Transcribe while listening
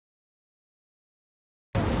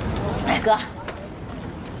哥，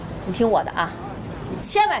你听我的啊，你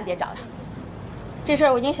千万别找他。这事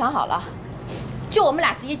儿我已经想好了，就我们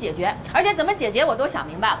俩自己解决，而且怎么解决我都想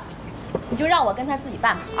明白了。你就让我跟他自己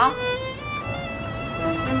办吧啊！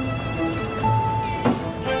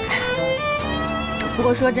不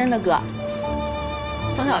过说真的，哥，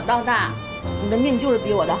从小到大，你的命就是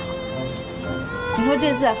比我的好。你说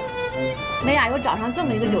这次美雅又找上这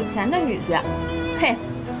么一个有钱的女婿，嘿，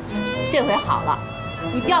这回好了，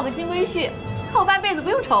你钓个金龟婿，后半辈子不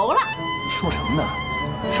用愁了。你说什么呢？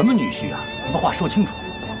什么女婿啊？把话说清楚。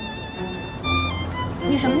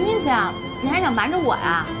你什么意思呀？你还想瞒着我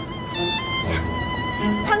呀？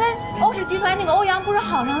他跟欧氏集团那个欧阳不是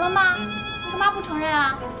好上了吗？干嘛不承认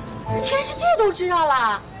啊？全世界都知道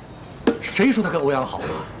了。谁说他跟欧阳好了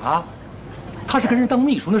啊？他是跟人当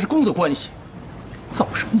秘书，那是工作关系。造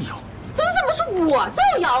什么谣？怎么是我造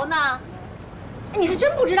谣呢？你是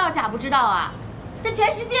真不知道假不知道啊？这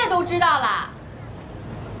全世界都知道了。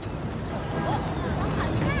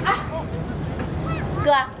哎，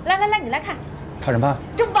哥，来，你来看。看什么？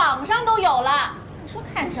这网上都有了。你说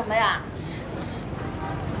看什么呀？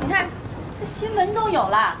你看，这新闻都有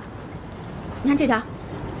了。你看这条，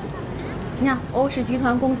你看欧氏集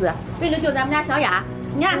团公子为了救咱们家小雅，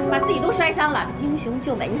你看把自己都摔伤了，英雄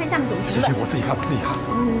救美。你看下面怎么评论？行，我自己看。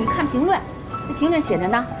你看评论，这评论写着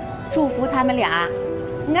呢，祝福他们俩。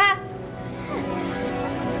你看，真是，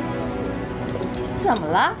怎么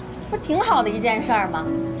了？不挺好的一件事儿吗？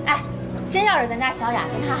哎，真要是咱家小雅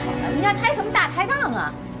跟他好了，你看开什么大排档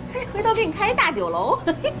啊？哎，回头给你开一大酒楼。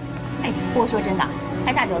哎，不过说真的，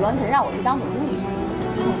开大酒楼你可得让我去当总经理，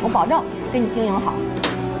我保证给你经营好。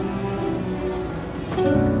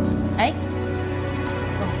哎，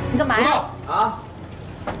你干嘛呀？啊，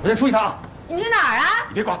我先出一趟。你去哪儿啊？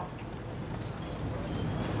你别管。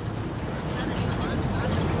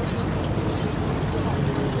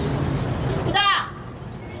徐大，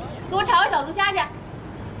给我炒个小龙虾去。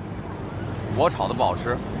我炒的不好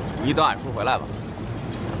吃，你等俺叔回来吧。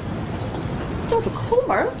就是抠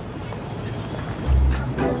门儿。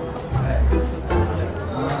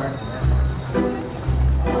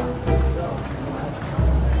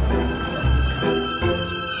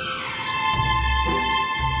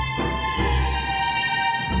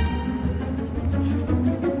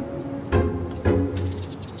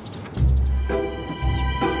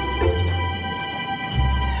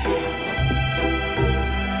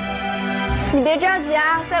你别着急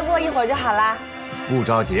啊，再过一会儿就好啦。不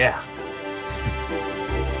着急。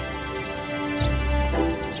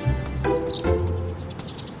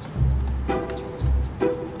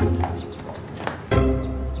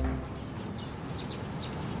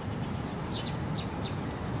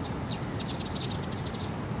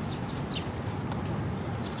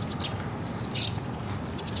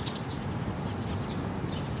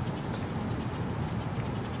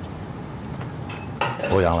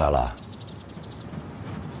欧阳来了。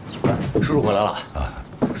 叔叔回来了啊！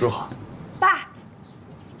叔叔好。爸，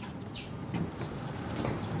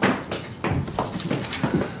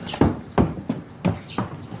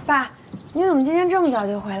爸，你怎么今天这么早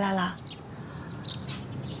就回来了？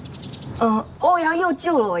欧阳又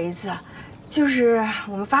救了我一次，就是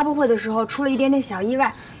我们发布会的时候出了一点点小意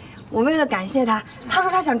外，我为了感谢他，他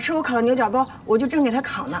说他想吃我烤的牛角包，我就正给他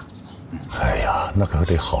烤呢。哎呀，那可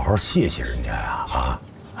得好好谢谢人家呀！啊，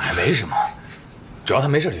哎，没什么，只要他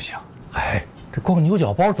没事就行。 哎，这光牛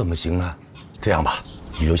角包怎么行呢？这样吧，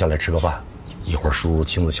你留下来吃个饭，一会儿叔叔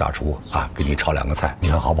亲自下厨啊，给你炒2个菜，你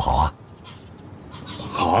看好不好啊？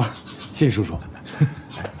好啊，谢谢叔叔。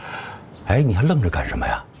哎，你还愣着干什么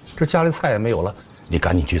呀？这家里菜也没有了，你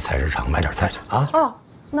赶紧去菜市场买点菜去啊！哦，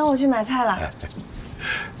那我去买菜了。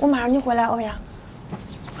我马上就回来，欧阳。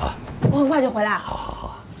啊，我很快就回来。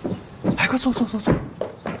好。哎，快坐。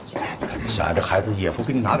小雅这孩子也不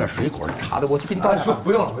给你拿点水果茶的，我去给你倒。叔，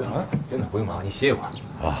不用了，真的不用忙，你歇一会儿。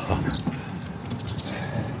啊。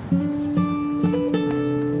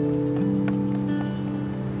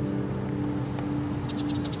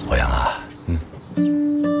欧阳啊，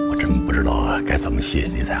我真不知道该怎么谢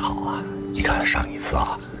谢你才好啊！你看上一次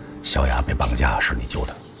啊，小雅被绑架是你救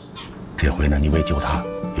的，这回呢，你为救她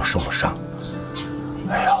又受了伤。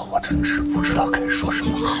哎呀，我真是不知道该说什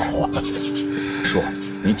么好啊！叔。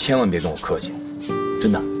 您千万别跟我客气，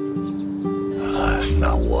真的。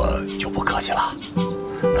那我就不客气了。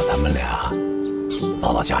那咱们俩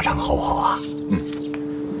唠唠家常好不好啊？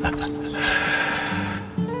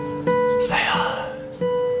哎呀，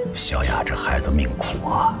小雅这孩子命苦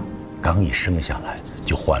啊，刚一生下来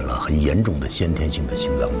就患了很严重的先天性的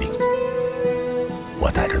心脏病。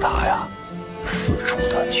我带着她呀，四处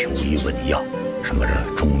的求医问药，什么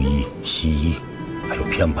这中医、西医，还有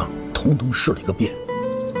偏方，统统试了一个遍。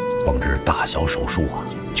光这大小手术啊，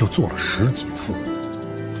就做了10几次。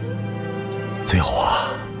最后啊，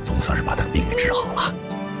总算是把他的病给治好了。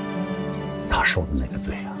他受的那个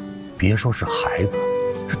罪啊，别说是孩子，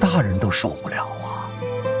这大人都受不了啊。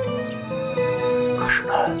可是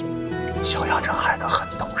呢，小雅这孩子很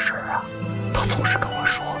懂事啊，他总是跟我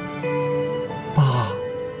说：“爸，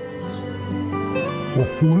我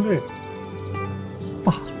不累，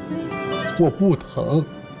爸，我不疼，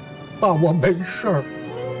爸，我没事儿。”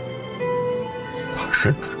他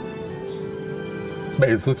甚至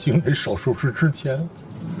每次进这手术室之前，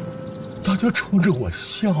他就冲着我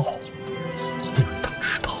笑，因为他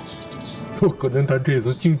知道有可能他这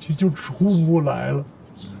次进去就出不来了。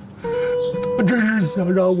他真是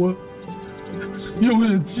想让我永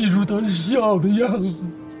远记住他笑的样子。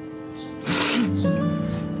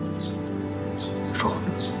说，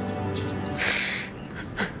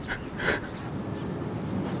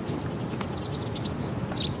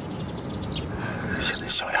现在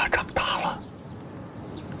小雅长大了，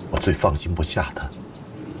我最放心不下的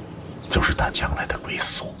就是她将来的归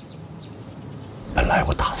宿。本来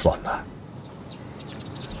我打算呢，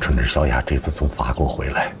趁着小雅这次从法国回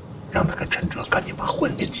来，让她跟陈哲赶紧把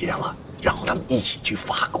婚给结了，然后他们一起去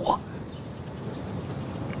法国。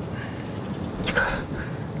你看，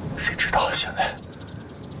谁知道现在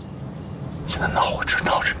闹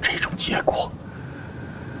成这种结果。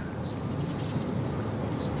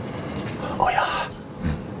欧阳，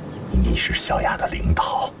你是小雅的领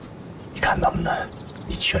导，你看能不能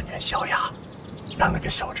你劝劝小雅，让那个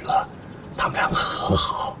小哲他们俩和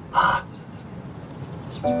好啊？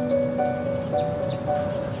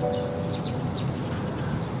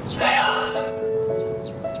哎呀，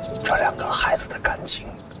这2个孩子的感情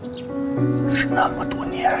是那么多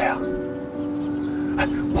年呀！哎，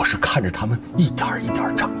我是看着他们一点一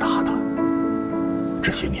点长大的。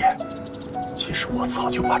这些年，其实我早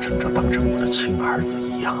就把陈哲当成我的亲儿子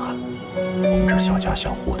一样啊。我们这小家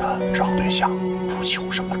小户的找对象，不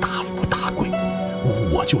求什么大富大贵，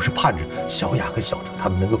我就是盼着小雅和小哲他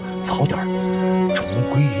们能够早点重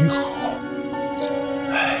归于好。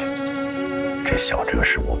哎，这小哲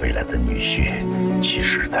是我未来的女婿，其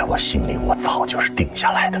实在我心里我早就是定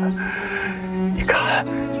下来的。你看，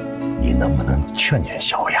你能不能劝劝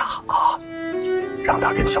小雅啊，让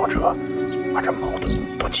她跟小哲把这矛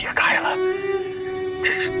盾都解开了？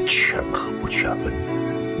这是劝和不劝分，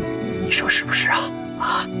你说是不是啊？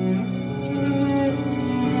啊？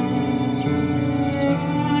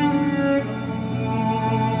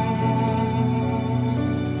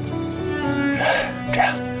这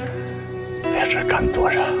样，在这干坐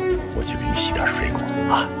着，我去给你洗点水果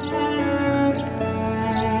啊。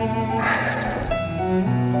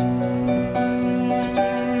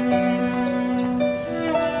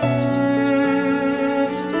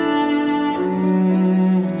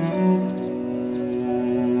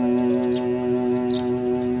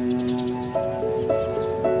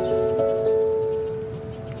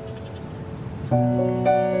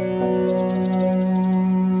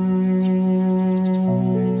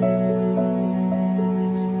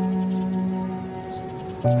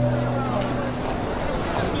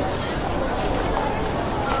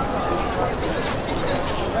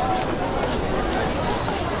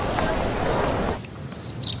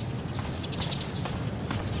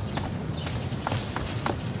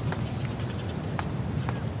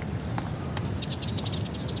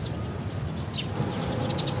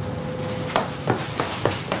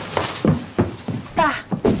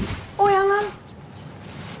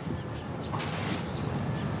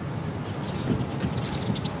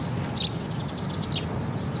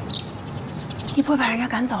你不会把人家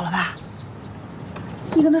赶走了吧？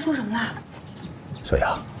你跟他说什么了？小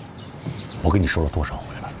雅，我跟你说了多少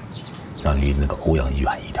回了，让你离那个欧阳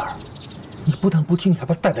远一点。你不但不听，你还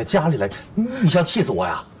把他带到家里来，你想气死我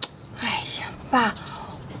呀？哎呀，爸，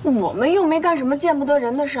我们又没干什么见不得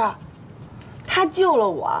人的事儿。他救了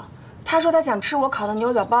我，他说他想吃我烤的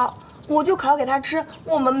牛角包，我就烤给他吃，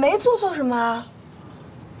我们没做错什么啊。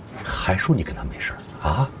还说你跟他没事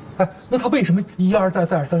啊？哎，那他为什么一而再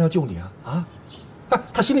再而三要救你啊？啊？哎，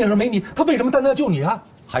他心里要没你，他为什么单单要救你啊？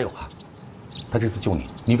还有啊，他这次救你，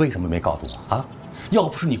你为什么没告诉我啊？要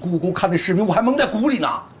不是你姑姑给我看那视频，我还蒙在鼓里呢。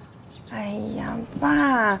哎呀，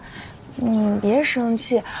爸，你别生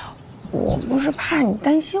气，我不是怕你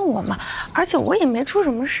担心我吗？而且我也没出什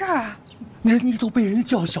么事儿啊。你都被人家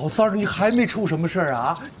叫小三儿了，你还没出什么事儿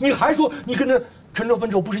啊？你还说你跟那陈哲分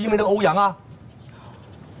手不是因为那个欧阳啊？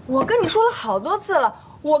我跟你说了好多次了，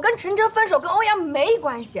我跟陈哲分手跟欧阳没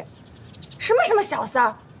关系。什么小三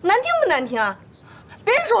儿，难听不难听啊？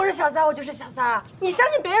别人说我是小三儿，我就是小三儿啊！你相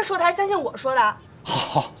信别人说的，还相信我说的？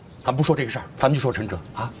好，咱不说这个事儿，咱们就说陈哲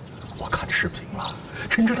啊。我看视频了，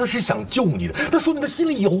陈哲他是想救你的，那说明他心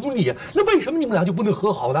里有你。那为什么你们俩就不能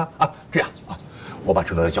和好呢？啊，这样啊，我把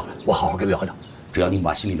陈哲叫来，我好好跟他聊聊。只要你们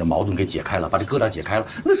把心里的矛盾给解开了，把这疙瘩解开了，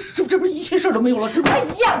那这不是一切事儿都没有了，是吧？哎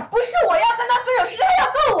呀，不是我要跟他分手，是他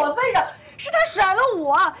要跟我分手，是他甩了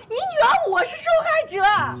我，你女儿我是受害者。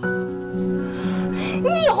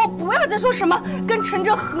你以后不要再说什么跟陈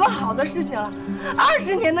哲和好的事情了。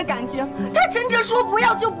20年的感情，他陈哲说不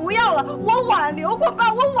要就不要了，我挽留过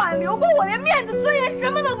爸，我挽留过，我连面子尊严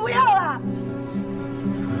什么都不要了。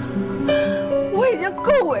我已经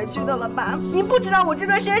够委屈的了，爸，你不知道我这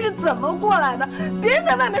段时间是怎么过来的。别人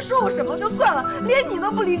在外面说我什么就算了，连你都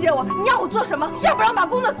不理解我，你要我做什么？要不然把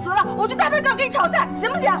工作辞了，我去大排档给你炒菜，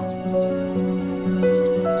行不行？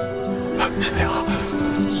小亮，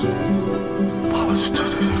爸爸，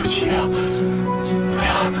对不起啊！哎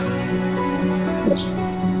呀，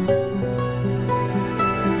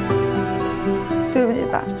对不起，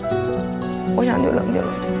爸，我想你就冷静冷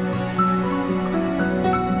静。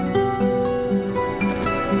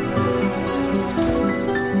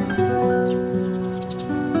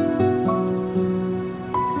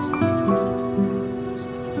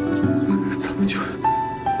怎么就是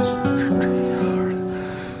这样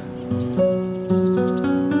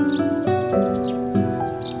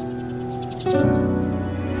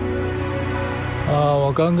了？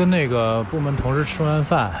我刚跟那个部门同事吃完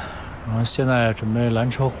饭，然后现在准备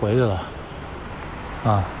拦车回去了。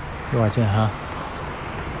啊，一会儿见哈。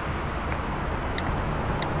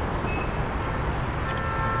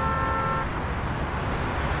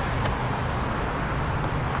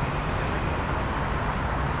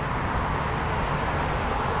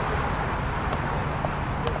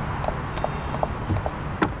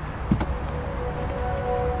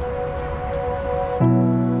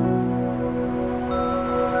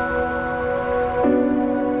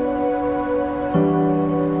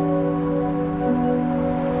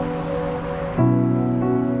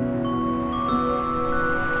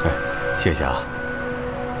谢谢啊！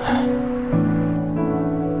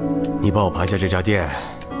你帮我盘下这家店，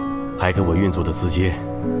还给我运作的资金，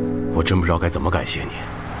我真不知道该怎么感谢你。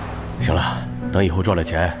行了，等以后赚了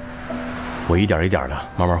钱，我一点一点的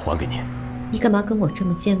慢慢还给你。你干嘛跟我这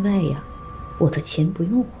么见外呀？我的钱不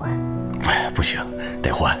用还。哎，不行，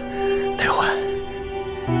得还，得还。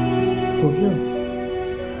不用，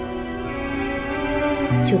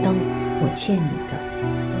就当我欠你的。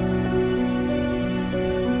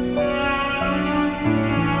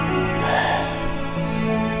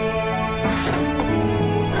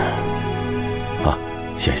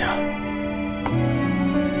谢谢啊。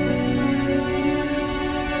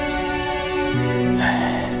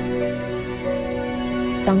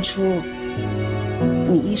当初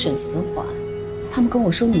你一审死缓，他们跟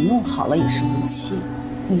我说你弄好了也是无期，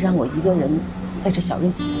你让我一个人带着小瑞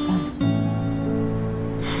怎么办？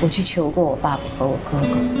我去求过我爸爸和我哥哥，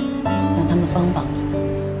让他们帮帮你。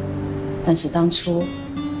但是当初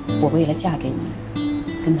我为了嫁给你，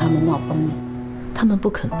跟他们闹崩了，他们不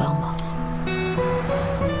肯帮忙。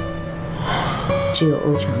只有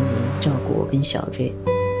欧长云照顾我跟小瑞，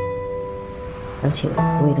而且我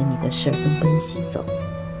为了你的事儿东奔西走。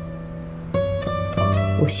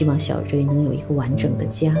我希望小瑞能有一个完整的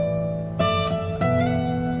家，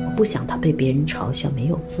我不想他被别人嘲笑没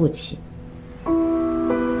有父亲。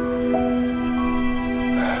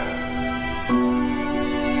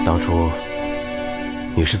当初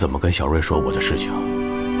你是怎么跟小瑞说我的事情？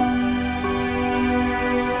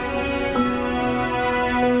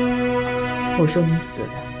我说你死了，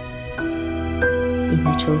因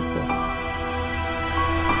为车祸。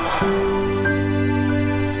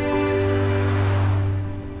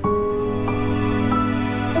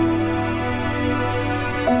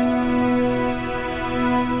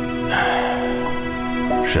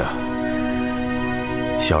是啊，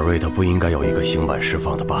小瑞他不应该有一个刑满释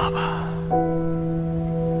放的爸爸。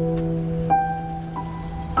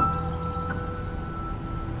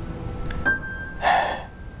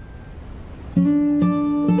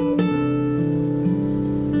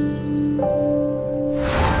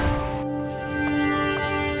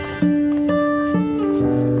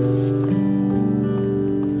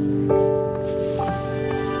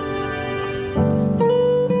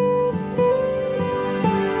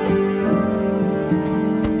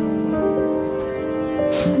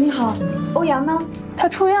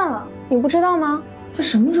出院了，你不知道吗？他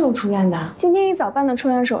什么时候出院的？今天一早办的出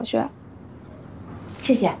院手续。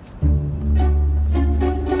谢谢。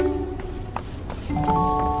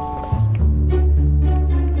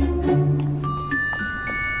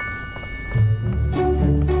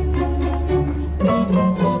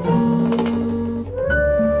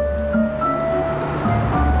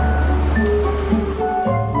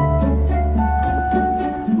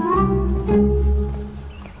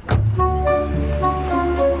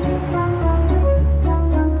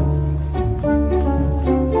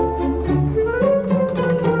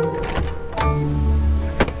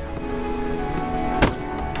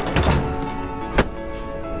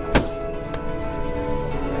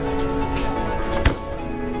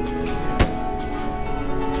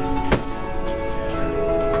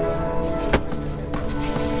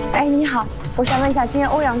你好，我想问一下，今天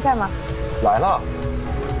欧阳在吗？来了。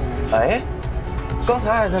哎，刚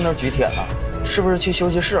才还在那儿举铁呢，是不是去休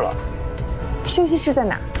息室了？休息室在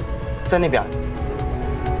哪？在那边。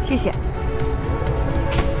谢谢。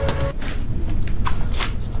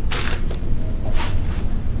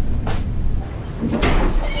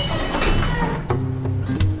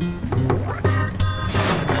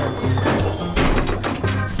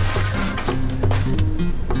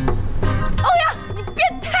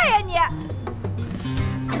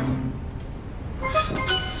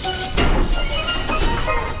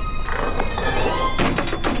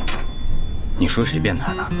你说谁变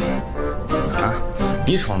态呢？啊！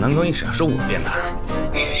你闯男更衣室还说我变态？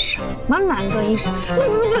什么男更衣室？那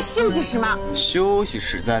不就休息室吗？休息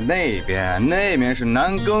室在那边，那边是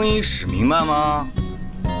男更衣室，明白吗？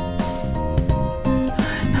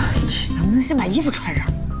你能不能先把衣服穿上？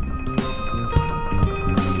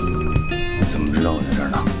你怎么知道我在这儿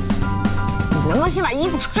呢？你能不能先把衣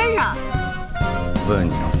服穿上？问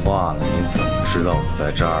你话了，你怎么知道我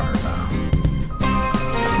在这儿呢？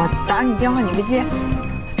我打你电话你不接，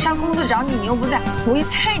上公司找你你又不在，我一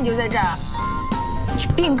猜你就在这儿。你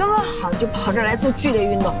病刚刚好，你就跑这儿来做剧烈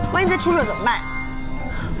运动，万一再出事怎么办？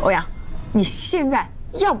欧阳，你现在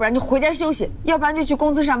要不然就回家休息，要不然就去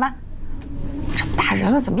公司上班。这么大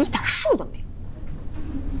人了，怎么一点数都没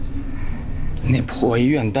有？那破医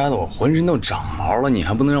院待得我浑身都长毛了，你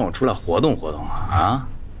还不能让我出来活动活动啊？啊！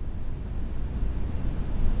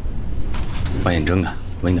把眼睁开，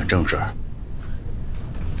问你点正事儿。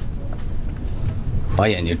把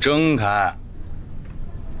眼睛睁开。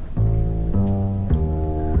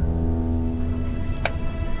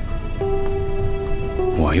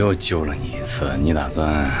我又救了你一次，你打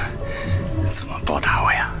算怎么报答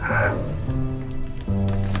我呀？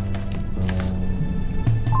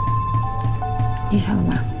你想干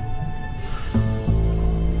嘛？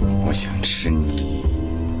我想吃你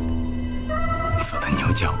做的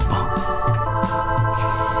牛角包。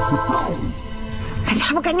那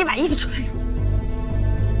还不赶紧把衣服穿上？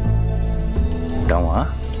等我啊！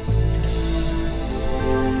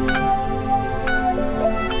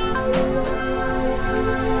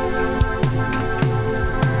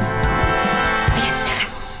变态！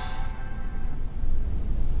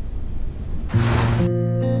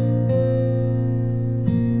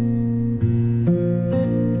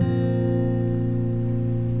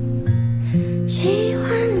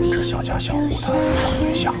这小家小户的找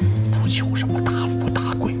对象，不求什么大富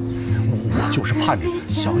大贵，我就是盼着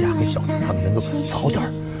小雅跟小宁他们能够早点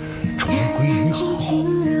重归于好。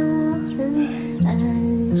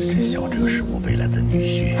这小哲是我未来的女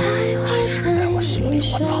婿，其实在我心里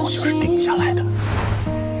我早就是定下来的。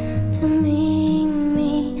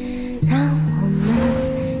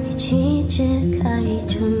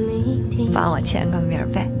帮我签个名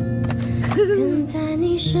呗。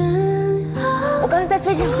我刚才在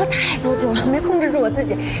飞机上喝太多酒了，没控制住我自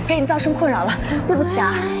己，给你造成困扰了，对不起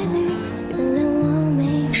啊。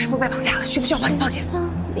你是不是被绑架了？需不需要帮你报警？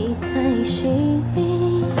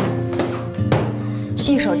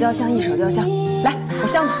一手交箱，一手交箱。来，我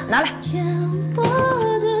箱子拿来。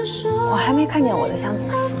我还没看见我的箱子。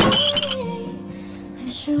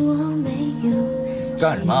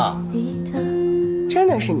干什么？真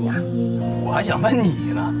的是你啊？我还想问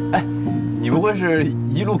你呢。哎，你不会是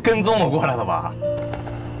一路跟踪我过来的吧？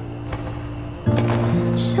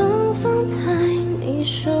盛放在你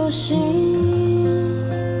手心，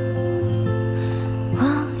我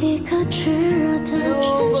一颗炽热的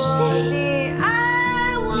真心。你爱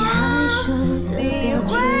我，你害羞的表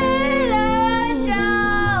情，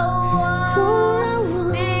总让我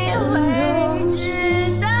很动心，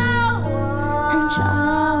很着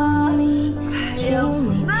迷。请你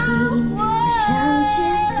听，我想解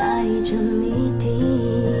开这谜底。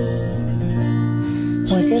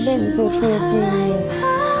我这辈子最初的记忆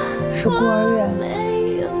是孤儿院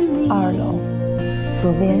2楼，左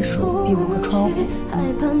边数第5个窗户，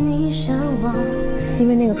因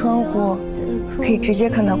为那个窗户可以直接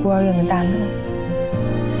看到孤儿院的大门。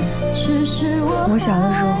我小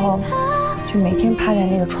的时候就每天趴在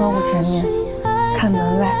那个窗户前面看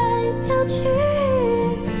门外，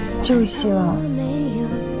就希望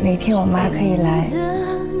哪天我妈可以来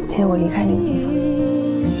接我离开那个地方。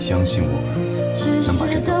你相信我们能把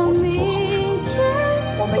这次活动做好是吧？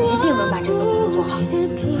我们一定能把这次活动做好。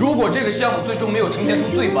如果这个项目最终没有呈现出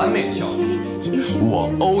最完美的效果，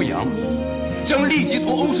我欧阳将立即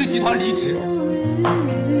从欧氏集团离职。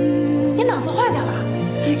你脑子坏掉了？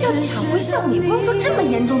要抢回项目，也不用说这么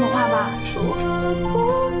严重的话吧？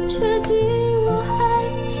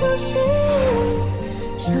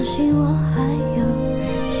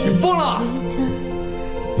你疯了！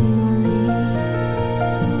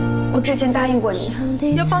我之前答应过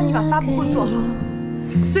你，要帮你把发布会做好，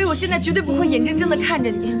所以我现在绝对不会眼睁睁地看着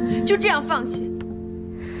你就这样放弃。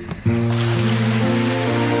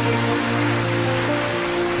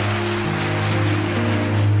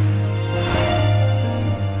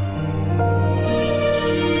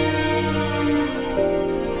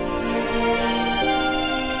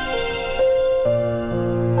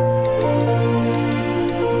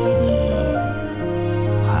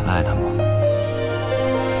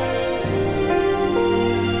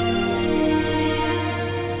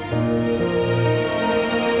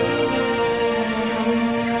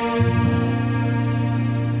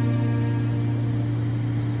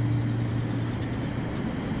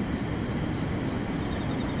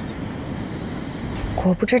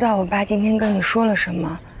我不知道我爸今天跟你说了什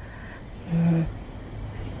么，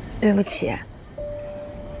对不起，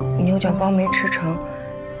牛角包没吃成，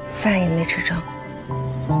饭也没吃成。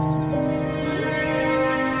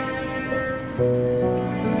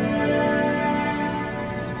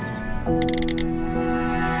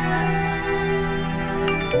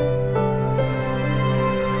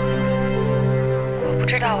我不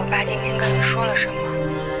知道我爸今天跟你说了什么，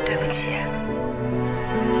对不起，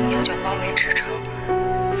牛角包没吃成。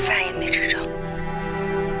饭也没吃成。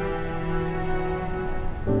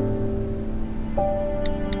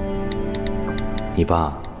你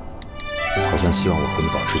爸好像希望我和你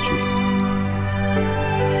保持距离。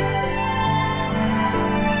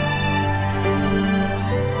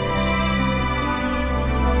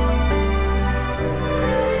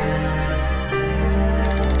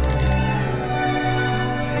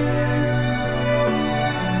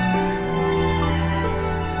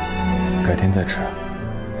改天再吃。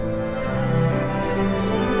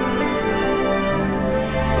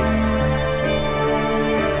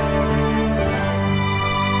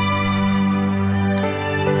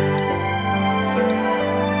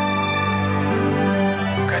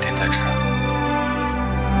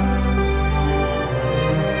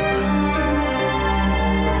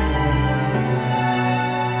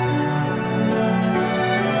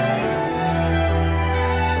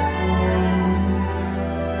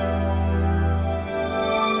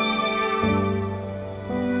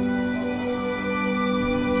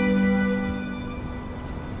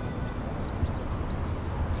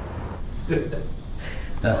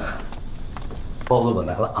包子我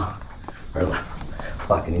来了啊，儿子，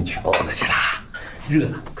爸给您取包子去了，热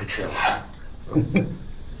的，快吃吧。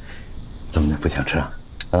怎么的，不想吃啊？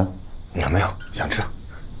啊？没有，想吃。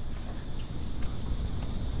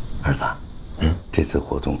儿子，这次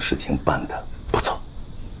活动事情办得不错，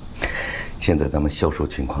现在咱们销售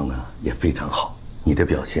情况呢也非常好，你的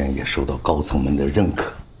表现也受到高层们的认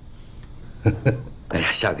可。哎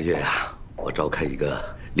呀，下个月呀，我召开一个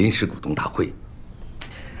临时股东大会，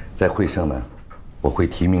在会上呢，我会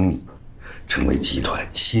提名你成为集团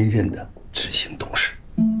新任的执行董事。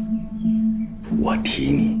我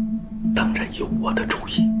提你，当然有我的主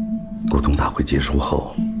意。股东大会结束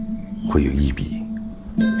后，会有一笔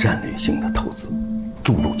战略性的投资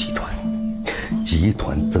注入集团，集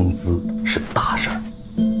团增资是大事儿，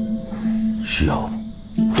需要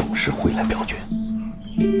董事会来表决。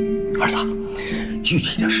儿子，具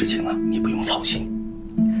体的事情呢，你不用操心。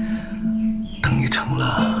等你成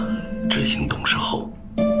了执行董事后，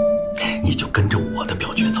你就跟着我的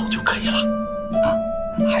表决走就可以了。啊，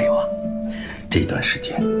还有啊，这段时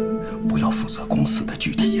间不要负责公司的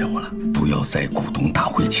具体业务了，不要在股东大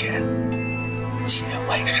会前节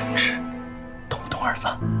外生枝，懂不懂，儿子？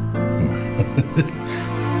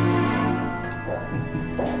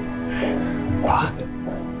爸，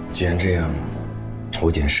既然这样，我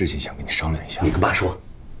有件事情想跟你商量一下。你跟爸说，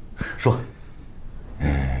说。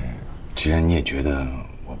既然你也觉得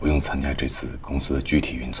我不用参加这次公司的具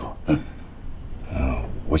体运作，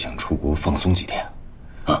我想出国放松几天。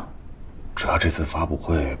啊，主要这次发布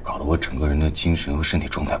会搞得我整个人的精神和身体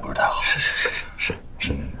状态不是太好。是。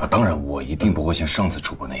当然，我一定不会像上次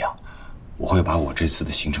出国那样，我会把我这次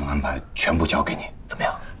的行程安排全部交给你，怎么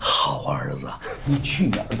样？好儿子，你去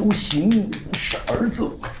哪儿都行，是儿子。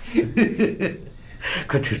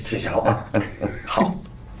快吃，谢谢了啊。好。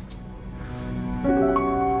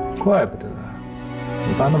怪不得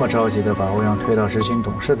你爸那么着急的把欧阳推到执行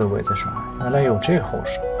董事的位子上，原来有这后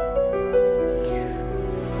手。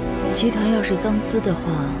集团要是增资的话，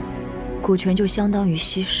股权就相当于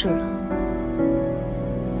稀释了。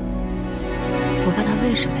我爸他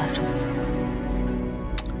为什么要这么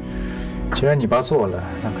做？既然你爸做了，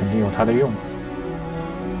那肯定有他的用。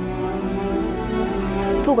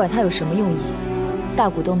不管他有什么用意，大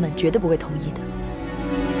股东们绝对不会同意的。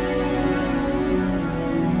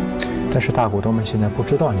但是大股东们现在不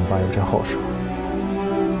知道你爸有这后手，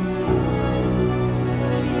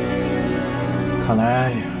看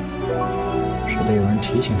来是得有人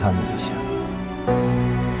提醒他们一下。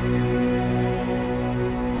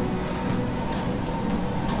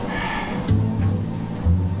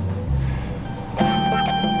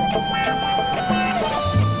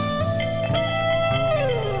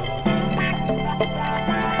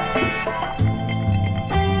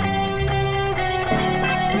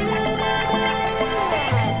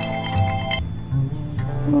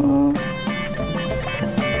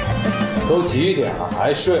都几点了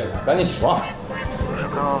还睡呢？赶紧起床！不是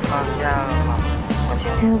刚好放假了吗？我今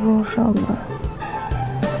天不用上班，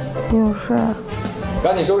有事。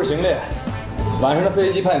赶紧收拾行李，晚上的飞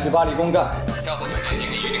机派你去巴黎公干。跳河酒店已经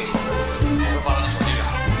给你预定好了，我会发到你手机上。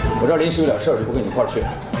我这儿临时有点事儿，就不跟你一块儿去了。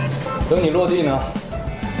等你落地呢，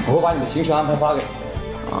我会把你的行程安排发给你。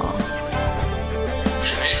啊？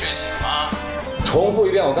是没睡醒吗？重复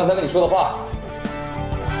一遍我刚才跟你说的话。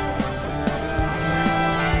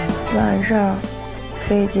 晚上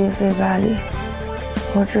飞机飞巴黎，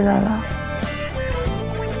我知道了。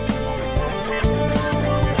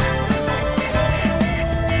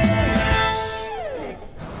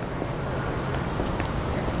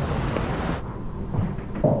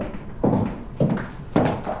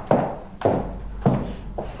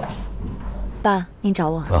爸，您找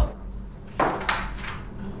我。啊。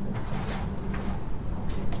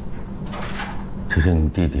这是你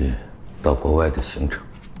弟弟到国外的行程。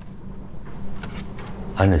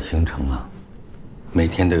 按照行程啊，每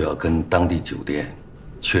天都要跟当地酒店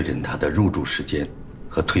确认他的入住时间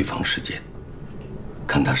和退房时间，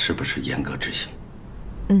看他是不是严格执行。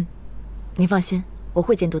嗯，您放心，我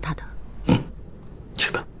会监督他的。嗯，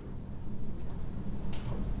去吧。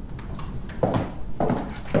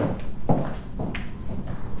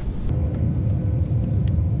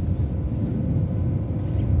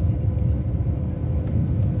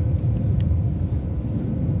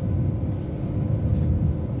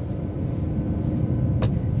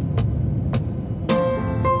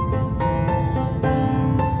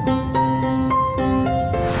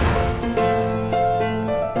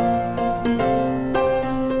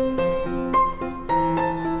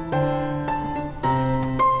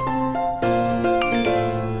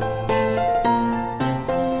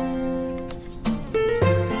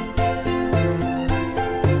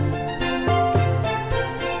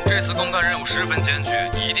10分艰巨，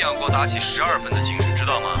你一定要给我打起12分的精神，知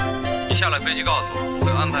道吗？你下了飞机告诉我，我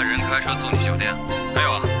会安排人开车送你去酒店。还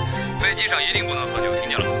有啊，飞机上一定不能喝酒，听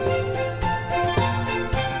见了吗？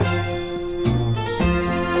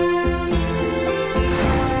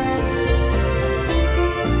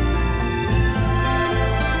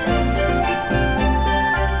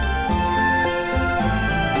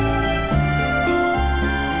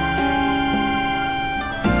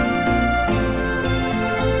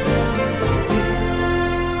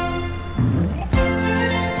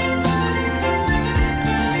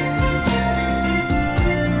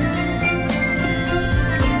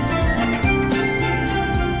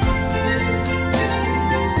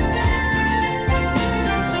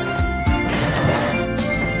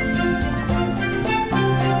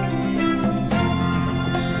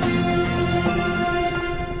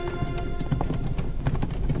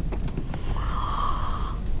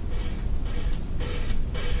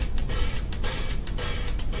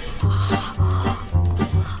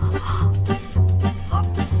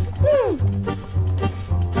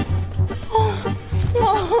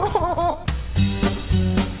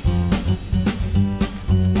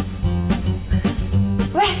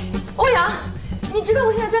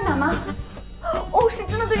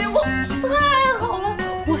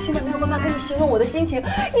 形容我的心情，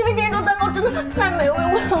因为这桌蛋糕真的太美味，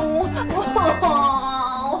我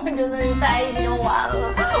真的是太喜欢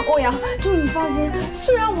了。欧阳，你放心，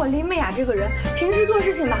虽然我林美雅这个人平时做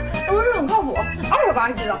事情吧都是很靠谱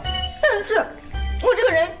，280的，但是我这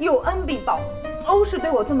个人有恩必报。欧氏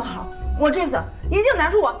对我这么好，我这次一定拿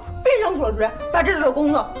出我毕生所学，把这次的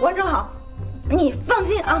工作完成好。你放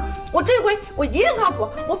心啊，我这回我一定靠谱，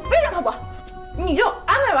我非常靠谱。你就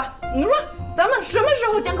安排吧，你说咱们什么时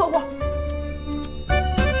候见客户？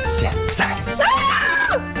 现在。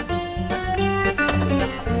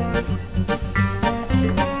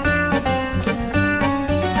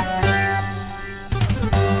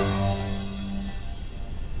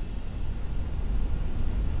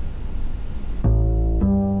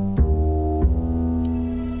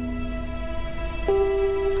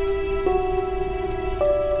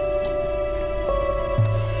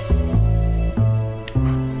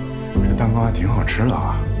这蛋糕还挺好吃的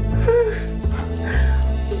啊。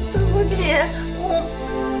 对不起，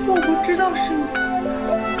我我不知道是你。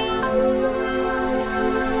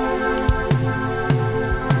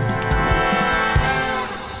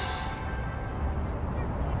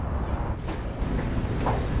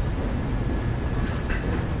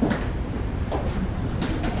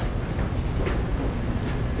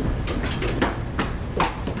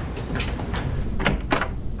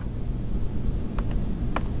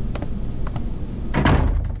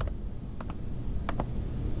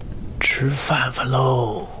吃饭饭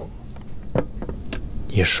喽！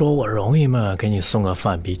你说我容易吗？给你送个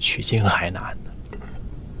饭比取经还难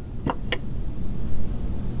呢。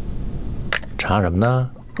查什么呢？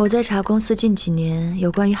我在查公司近几年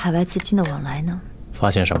有关于海外资金的往来呢。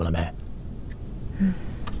发现什么了没？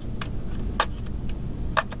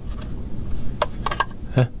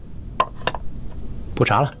哎，不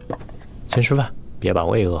查了，先吃饭，别把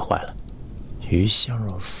胃饿坏了。鱼香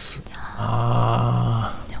肉丝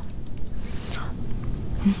啊。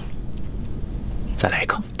 再来一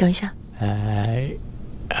口。等一下。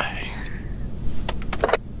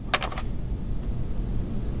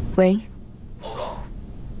喂。欧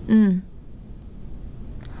总。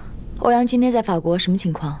欧阳今天在法国什么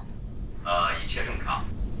情况？一切正常。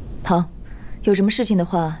好，有什么事情的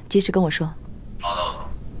话，及时跟我说。好的，欧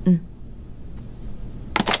总。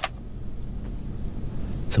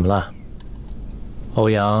怎么了？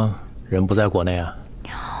欧阳人不在国内啊？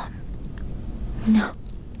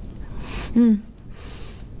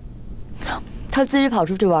他自己跑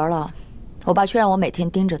出去玩了，我爸却让我每天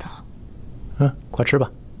盯着他。快吃吧。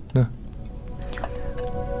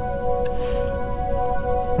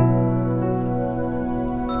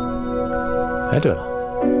哎，对了，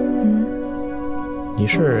你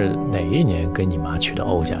是哪一年跟你妈去的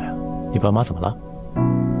欧家呀？你爸妈怎么了？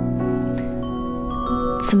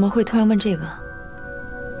怎么会突然问这个？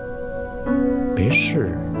没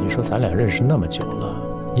事，你说咱俩认识那么久了，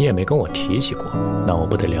你也没跟我提起过，那我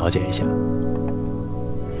不得了解一下？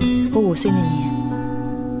我5岁那年，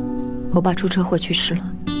我爸出车祸去世了。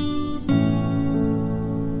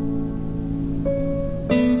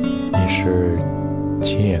你是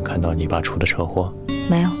亲眼看到你爸出的车祸？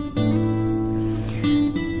没有，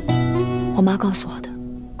我妈告诉我的。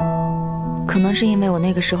可能是因为我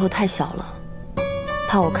那个时候太小了，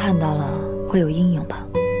怕我看到了会有阴影吧。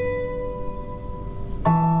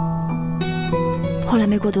后来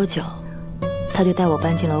没过多久，他就带我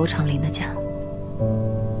搬进了欧长林的家。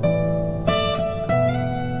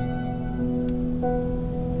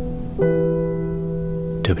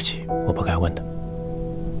对不起，我不该问的。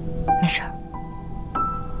没事儿。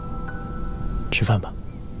吃饭吧。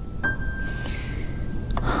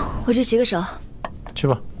我去洗个手。去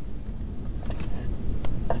吧。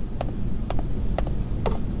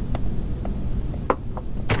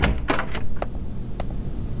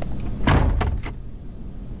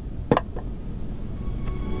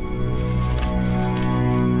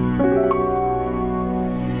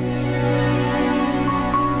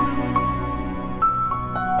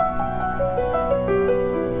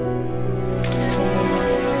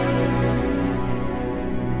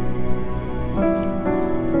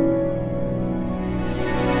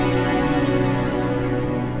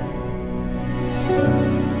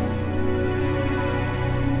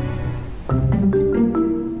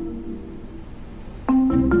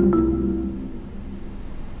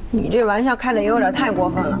你这玩笑开的也有点太过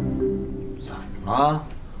分了。怎么了？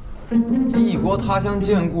异国他乡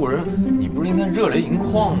见故人，你不是应该热泪盈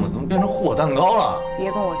眶吗？怎么变成和我蛋糕了？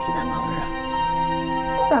别跟我提蛋糕的事。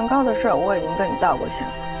蛋糕的事我已经跟你道过歉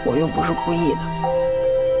了，我又不是故意的。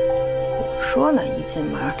我说呢，一进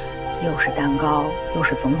门又是蛋糕，又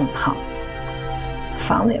是总统套，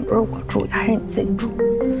房子也不是我住的，还是你自己住。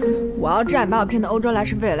我要知道你把我骗到欧洲来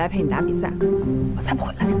是为了来陪你打比赛，我才不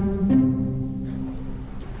会来。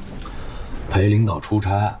陪领导出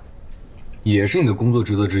差，也是你的工作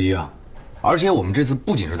职责之一啊！而且我们这次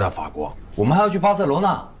不仅是在法国，我们还要去巴塞罗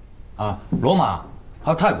那、罗马，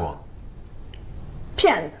还有泰国。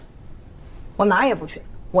骗子！我哪儿也不去，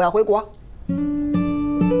我要回国。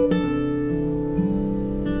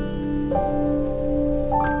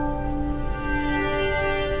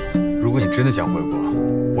如果你真的想回国，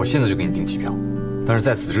我现在就给你订机票。但是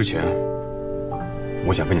在此之前，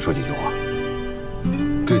我想跟你说几句话。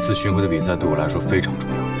这次巡回的比赛对我来说非常重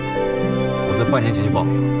要，我在半年前就报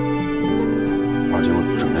名了，而且我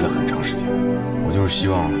准备了很长时间。我就是希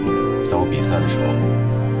望，在我比赛的时候，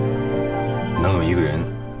能有一个人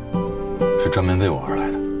是专门为我而来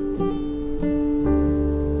的。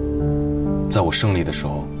在我胜利的时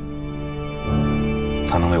候，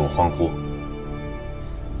他能为我欢呼；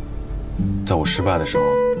在我失败的时候，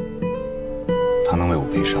他能为我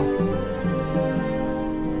悲伤。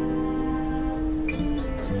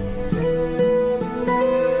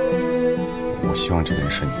希望这个人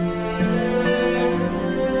是你。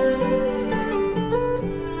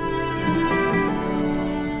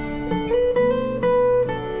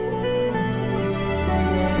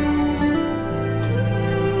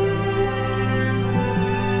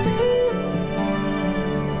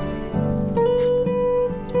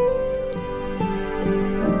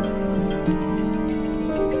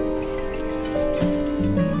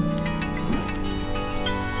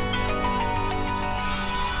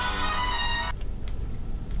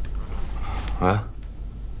喂，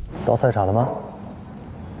到赛场了吗？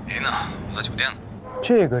没呢，我在酒店呢。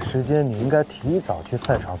这个时间你应该提早去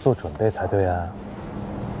赛场做准备才对啊。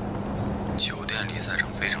酒店离赛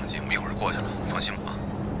场非常近，我一会儿过去了，放心吧。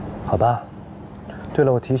好吧。对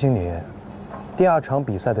了，我提醒你，第2场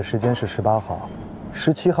比赛的时间是18号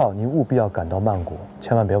，17号你务必要赶到曼谷，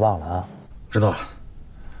千万别忘了啊。知道了，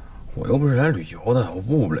我又不是来旅游的，我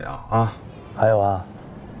误不了啊。还有啊，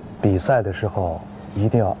比赛的时候一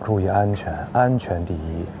定要注意安全，安全第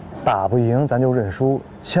一。打不赢咱就认输，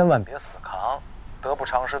千万别死扛，得不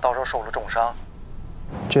偿失，到时候受了重伤。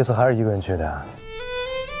这次还是一个人去的呀？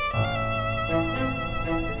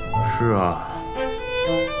是啊，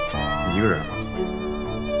一个人啊。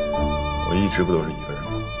我一直不都是一个人吗？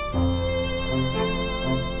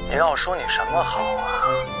你让我说你什么好啊？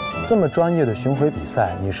这么专业的巡回比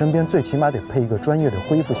赛，你身边最起码得配一个专业的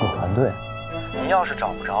恢复性团队。你要是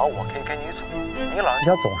找不着，我可以给你组。你老人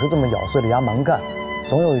家总是这么咬碎了牙蛮干，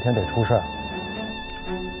总有一天得出事儿。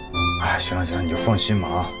哎，行了行了，你就放心吧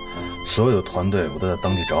啊！所有的团队我都在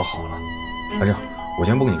当地找好了。那这样，我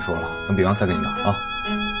先不跟你说了，等比完赛给你打啊。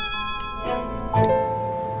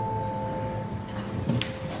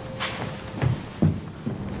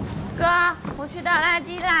哥，我去倒垃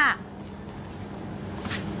圾啦。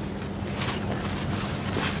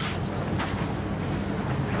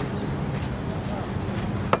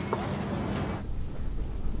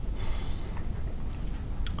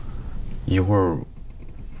一会儿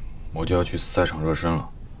我就要去赛场热身了，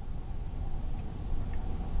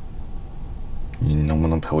你能不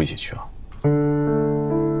能陪我一起去啊？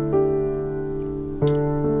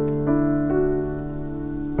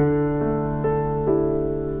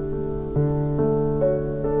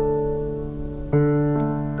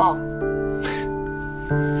报。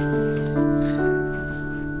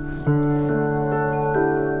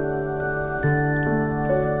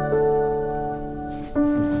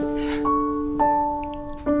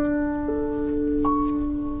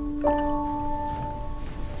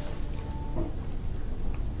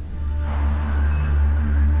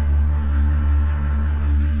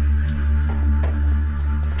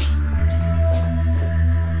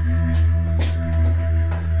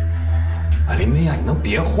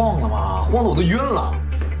别晃了嘛，晃得我都晕了。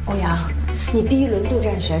欧阳，你第1轮对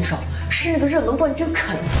战选手是那个热门冠军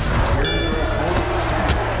肯。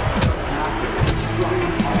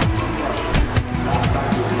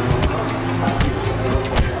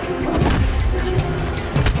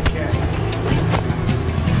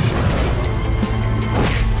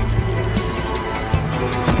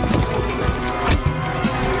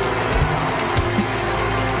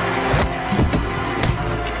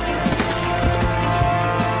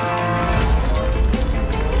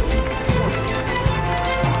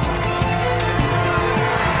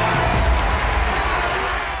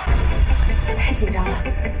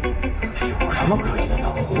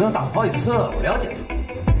我跟他打过好几次了，我了解他。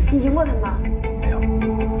你赢过他吗？没有。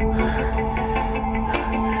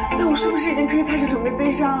那我是不是已经可以开始准备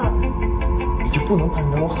悲伤了？你就不能盼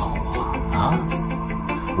着我好吗？啊！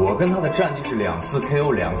我跟他的战绩是2次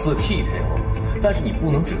KO，2次 TKO， 但是你不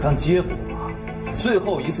能只看结果啊！最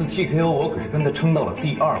后一次 TKO， 我可是跟他撑到了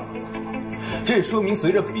第2回合，这说明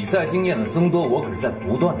随着比赛经验的增多，我可是在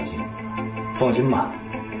不断的进步。放心吧，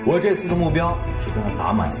我这次的目标是跟他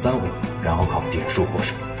打满3回合，然后靠点数获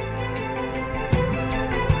胜。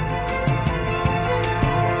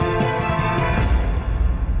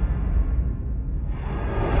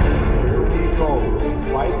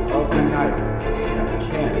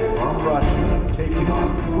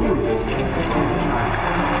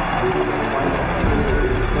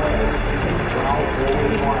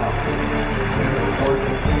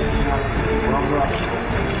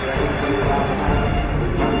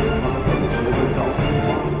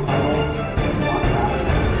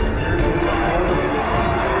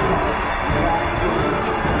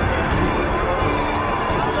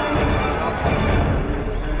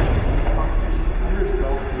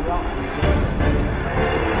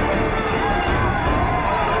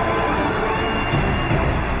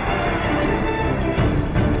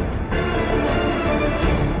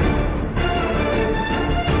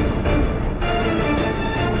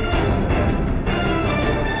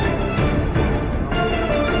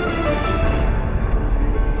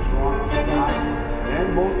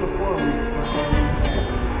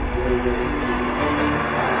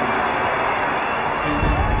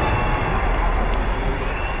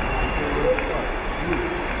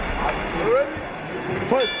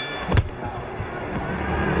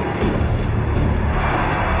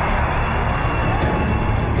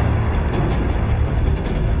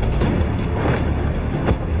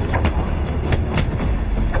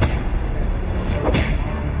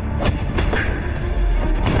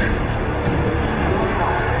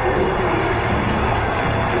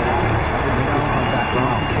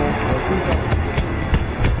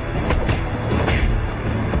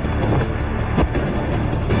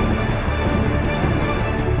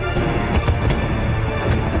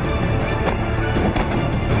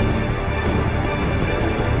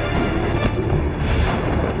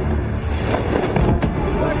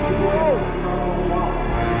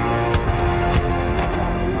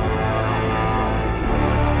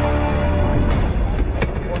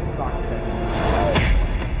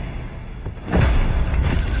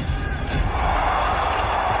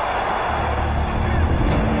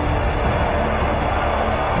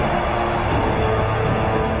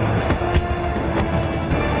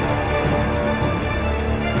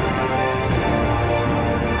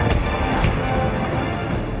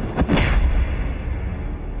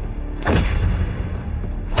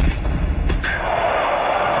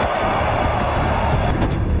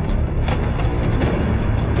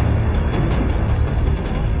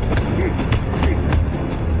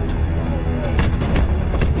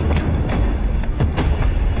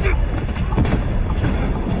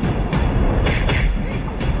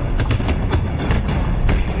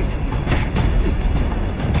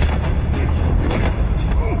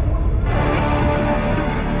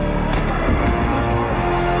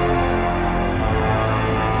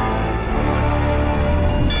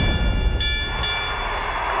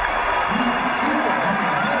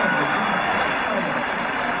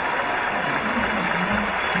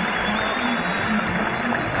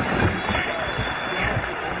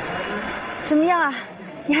怎么样啊？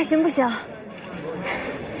你还行不行？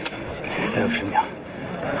再有10秒，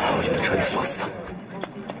我就得彻底锁死他。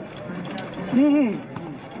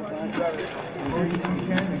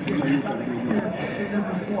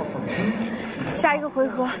下一个回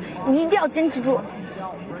合你一定要坚持住。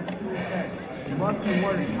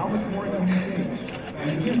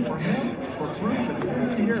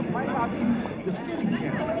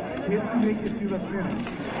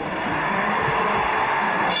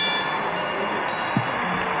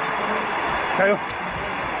加油！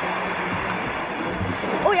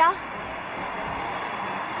欧阳。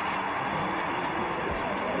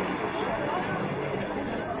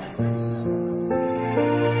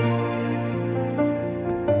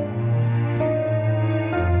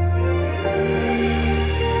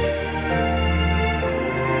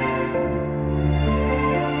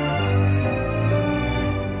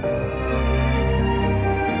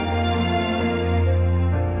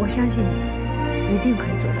我相信你，一定可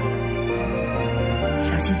以做到的。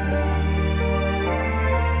小心。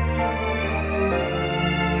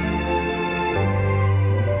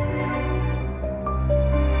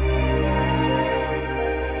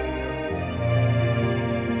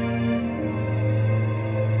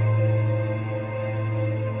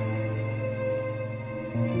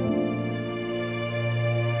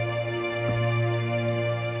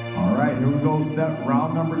Here we go, set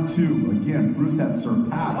round number 2. Again, Bruce has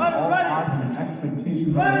surpassed all odds and expectations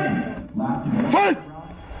of the game. Last fight!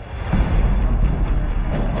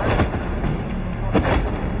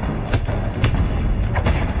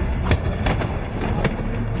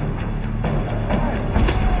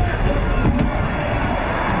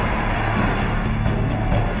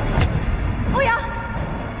 Oh yeah!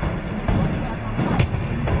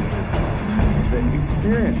 The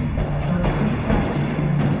experience.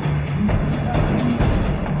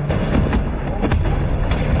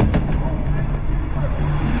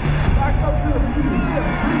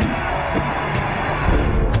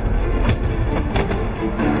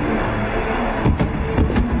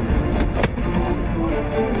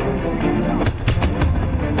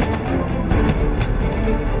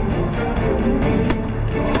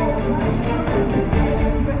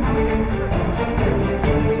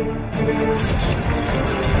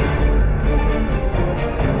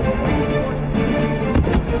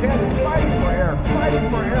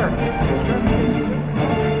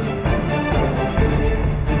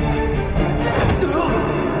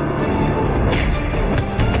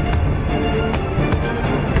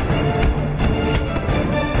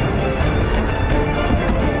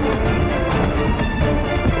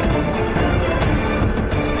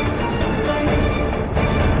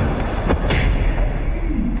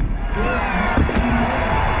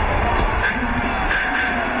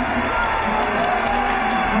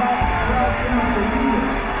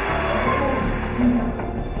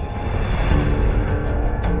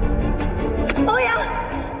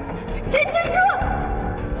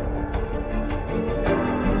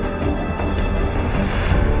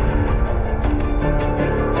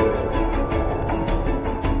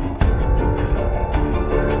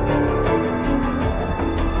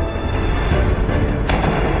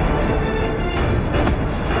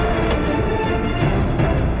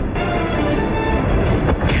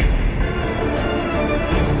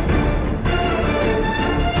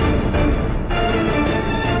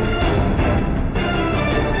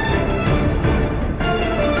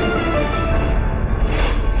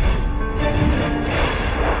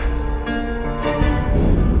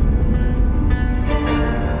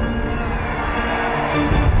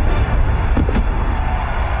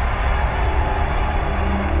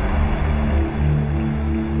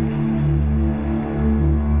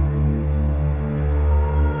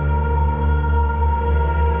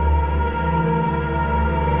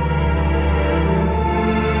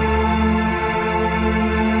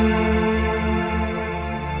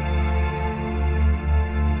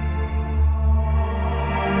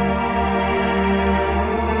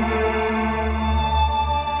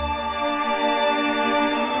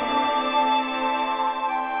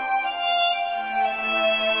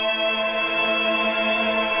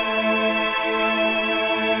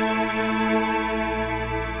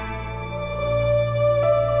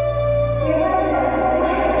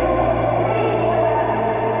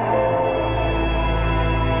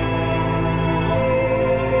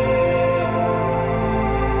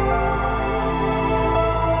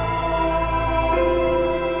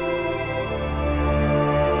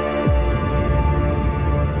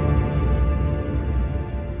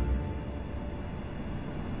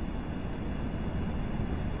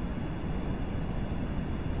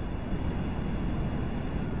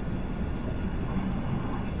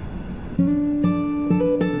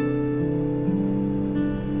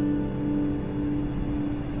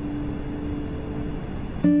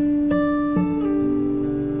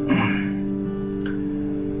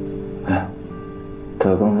 哎，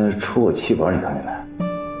他刚才戳我气管，你看见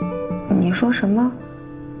没？你说什么？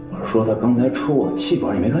我说他刚才戳我气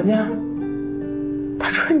管，你没看见？他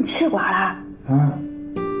戳你气管了？嗯。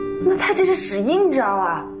那他这是使阴招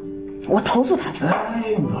啊！我投诉他。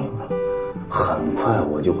哎，用不着用不着，很快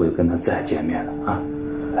我就会跟他再见面的啊！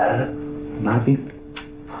来来，拿冰。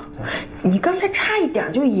你刚才差一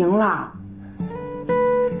点就赢了。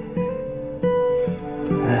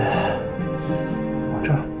哎，往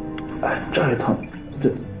这儿，哎，这儿也疼，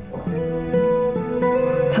对。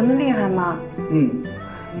疼得厉害吗？嗯。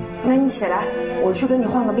那你起来，我去给你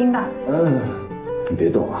换个冰袋。你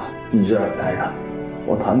别动啊，一直在这儿待着。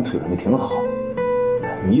我躺你腿上，你挺好。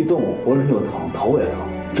你一动，我浑身就疼，头也疼。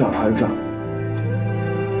这样还是这样？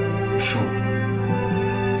收。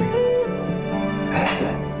哎，对。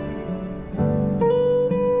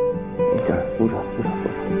一点，鼓掌，鼓掌，鼓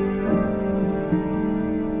掌。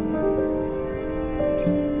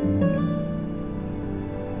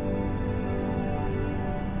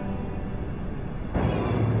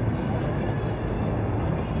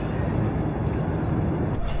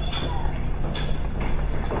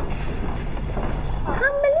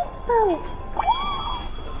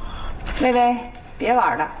薇薇，别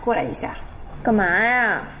玩了，过来一下。干嘛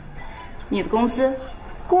呀？你的工资，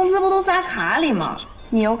工资不都发卡里吗？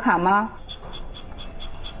你有卡吗？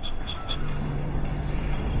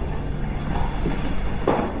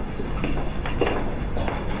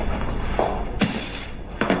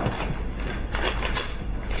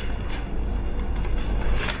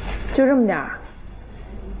就这么点儿。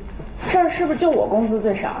这儿是不是就我工资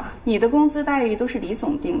最少啊？你的工资待遇都是李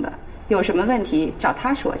总定的，有什么问题找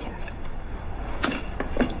他说去。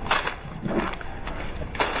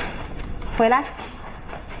回来。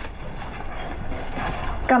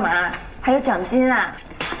干嘛？还有奖金啊？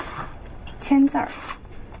签字儿。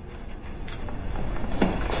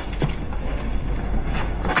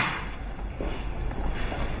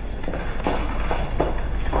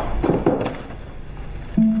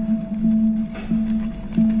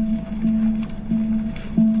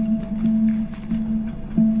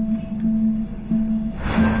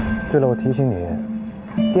对了，我提醒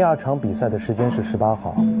你，第2场比赛的时间是18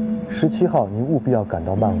号，17号你务必要赶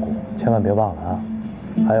到曼谷，千万别忘了啊！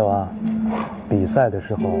还有啊，比赛的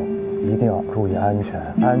时候一定要注意安全，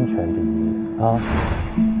安全第一啊！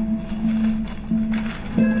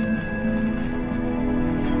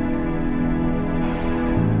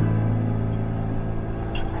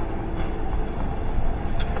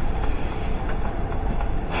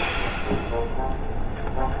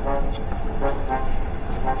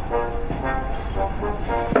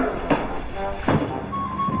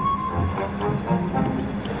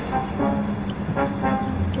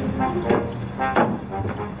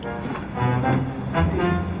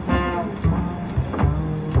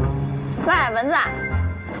蚊子，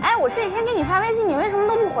哎，我这几天给你发微信，你为什么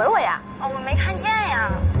都不回我呀？哦，我没看见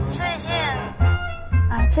呀。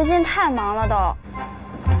最近太忙了都。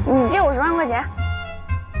你借我10万块钱。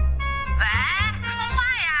喂，说话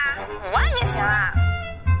呀，5万也行啊。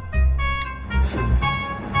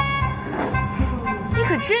你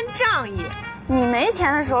可真仗义！你没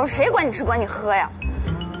钱的时候，谁管你吃管你喝呀？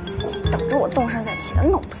等着我东山再起的，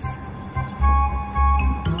弄不死。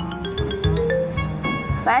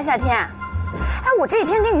喂，小天。哎，我这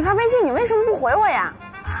几天给你发微信，你为什么不回我呀？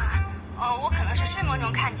我可能是睡梦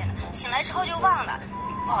中看见的，醒来之后就忘了，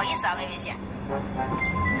不好意思啊，薇薇姐。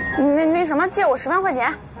那什么，借我10万块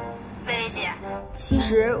钱。薇薇姐，其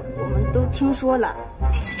实我们都听说了，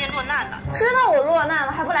你最近落难了。知道我落难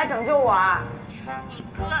了，还不来拯救我啊？你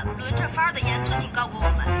哥轮着法的严肃警告过我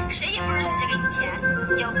们，谁也不能随便给你钱。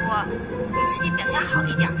要不你最近表现好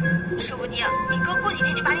一点，说不定你哥过几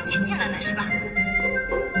天就把你解禁了呢，是吧？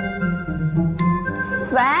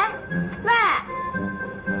喂，喂，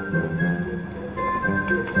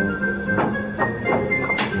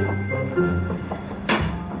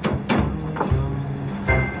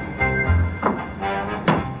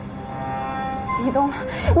李东，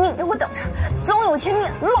你给我等着，总有钱你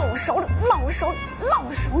落我手里，落我手里，落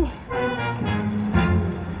我手里。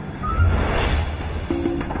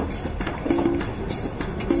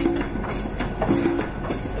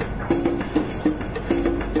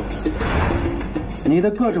你的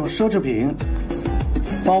各种奢侈品、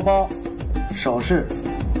包包、首饰，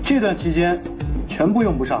这段期间全部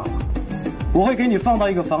用不上了。我会给你放到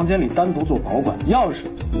一个房间里单独做保管，钥匙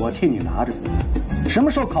我替你拿着。什么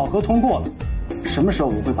时候考核通过了，什么时候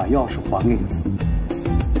我会把钥匙还给你。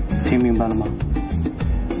听明白了吗？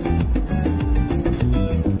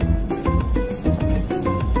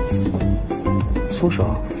松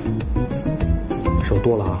手，手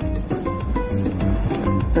多了啊。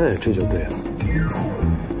哎，这就对了。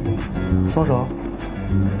松手。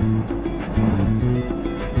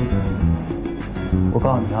我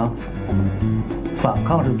告诉你啊，反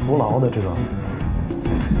抗是徒劳的，知道吗？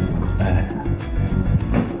哎。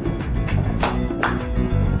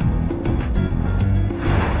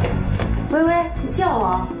微微，你叫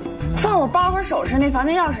我。放我包和首饰那房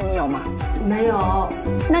间钥匙你有吗？没有。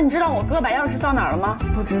那你知道我哥把钥匙放哪儿了吗？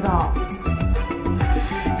不知道。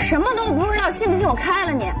什么都不知道，信不信我开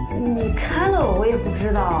了你？你开了我也不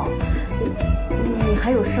知道。你还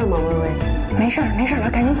有事吗，微微？没事儿，没事儿，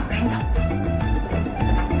赶紧走，赶紧走。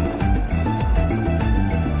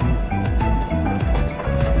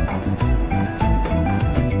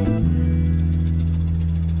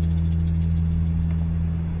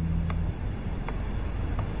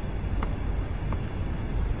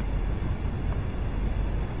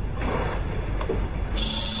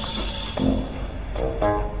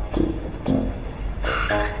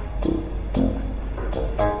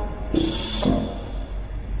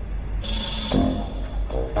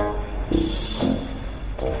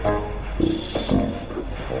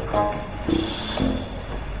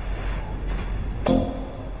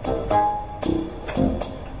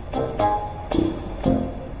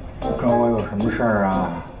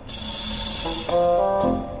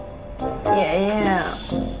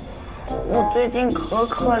最近可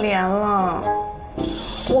可怜了，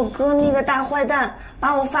我哥那个大坏蛋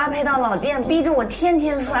把我发配到老店，逼着我天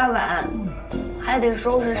天刷碗，还得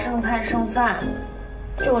收拾剩菜剩饭，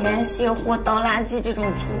就连卸货倒垃圾这种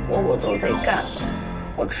粗活我都得干。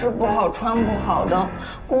我吃不好穿不好的，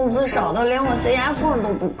工资少的连我塞牙缝都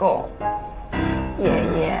不够。爷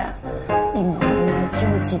爷，你能不能救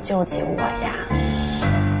济救济我呀？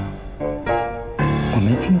我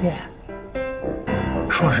没听见，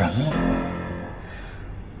说什么呀？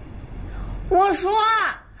我说，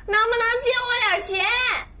能不能借我点钱？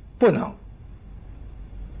不能。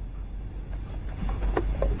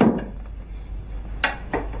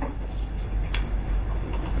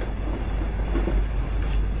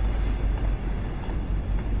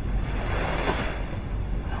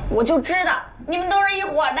我就知道你们都是一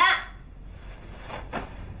伙的，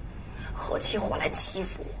合起伙来欺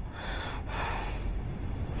负我。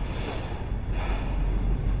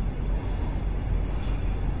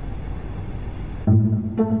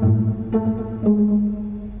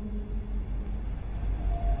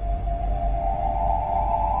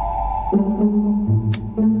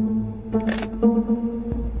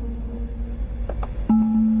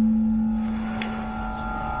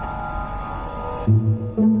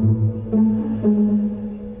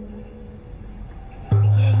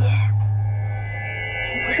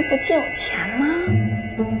借我钱吗？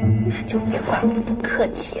那就别怪我不客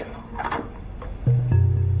气了。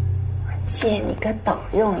我借你个斗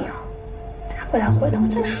用用，大不了回头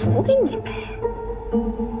再赎给你呗。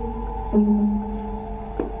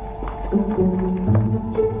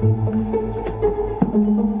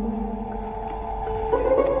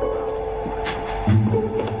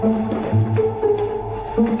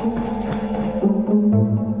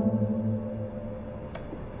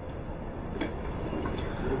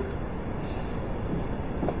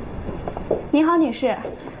您好，女士，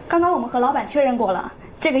刚刚我们和老板确认过了，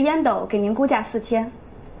这个烟斗给您估价4000。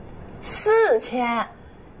4000？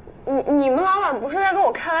你们老板不是在跟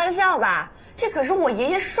我开玩笑吧？这可是我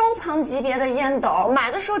爷爷收藏级别的烟斗，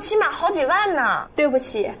买的时候起码好几万呢。对不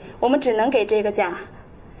起，我们只能给这个价。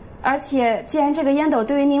而且既然这个烟斗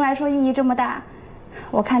对于您来说意义这么大，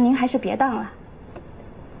我看您还是别当了。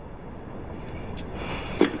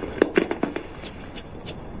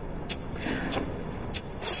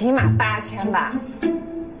起码8000吧，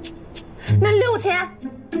那6000，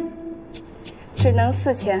只能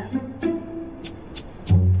4000。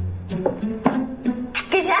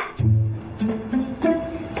给钱。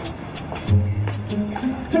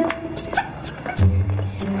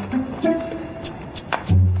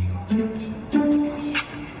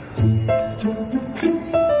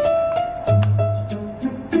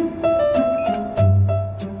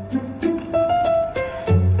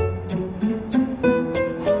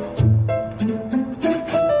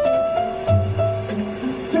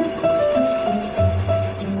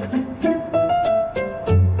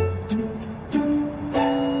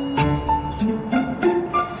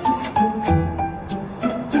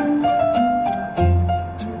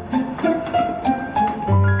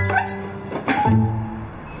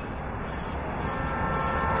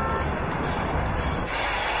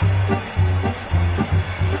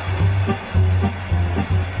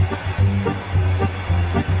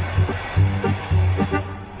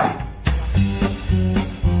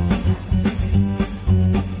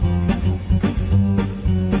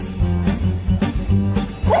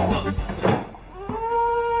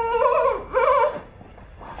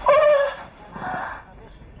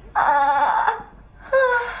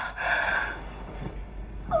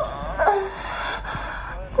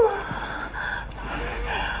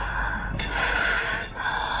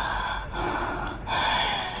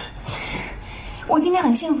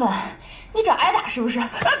兴奋，你找挨打是不是？你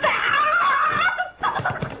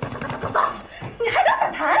还敢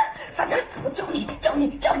反弹？反弹！我找你！你给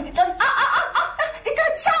我掐我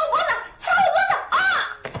脖子！掐我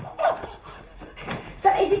脖子！啊！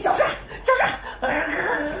再来一记绞杀！准备！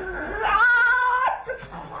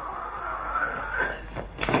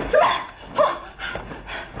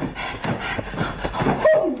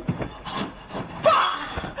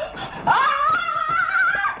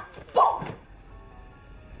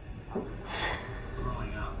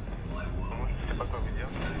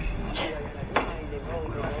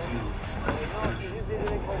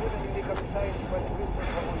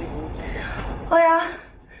欧阳，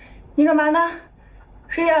你干嘛呢？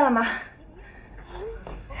睡觉了吗？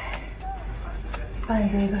帮你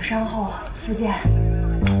做一个伤后复健。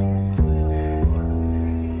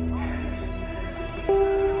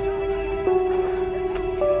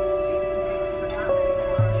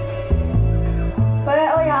喂，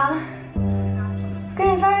欧阳，给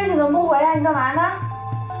你发微信怎么不回啊？你干嘛呢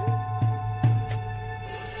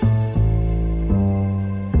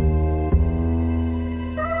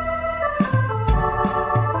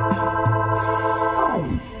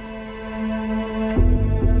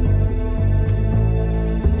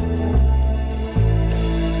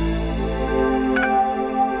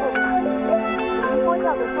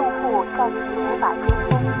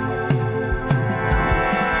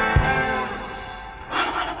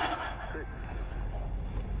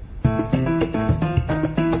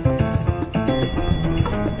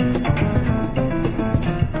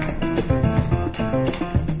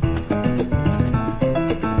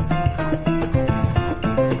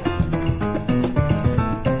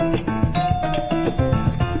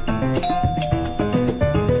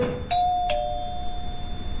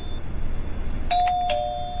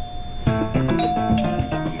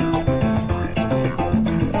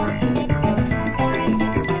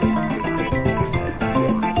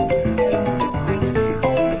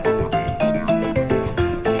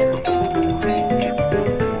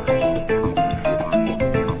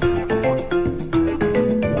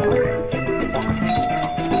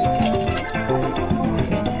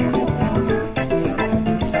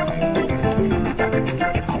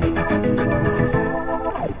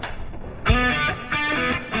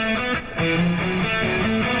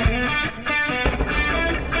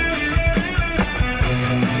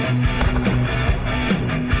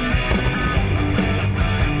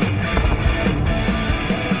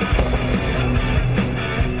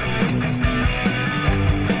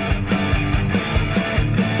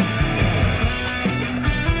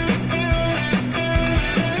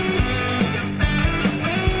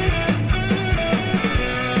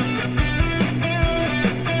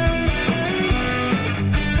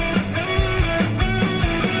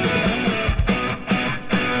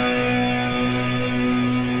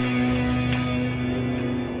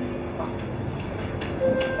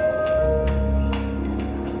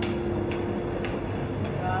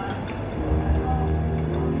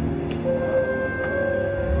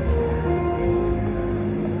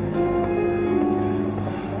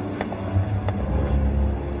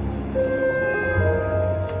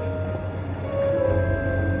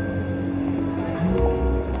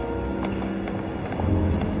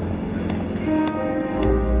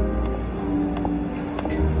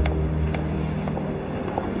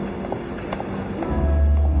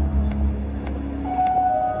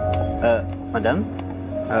？Madam,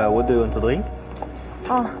 what do you want to drink?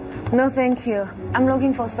 Oh, no thank you. I'm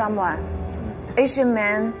looking for someone. Asian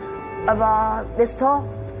man, about this tall.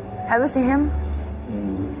 Have you seen him?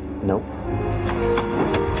 No.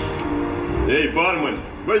 Hey, barman,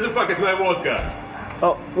 where the fuck is my vodka?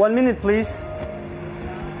 Oh, 1 minute, please.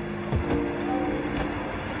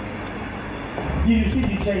 Did you see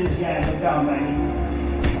the Chinese guy in the town,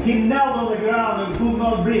 man? He knelt on the ground and could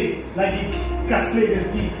not breathe like a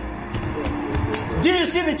castrated pig. Did you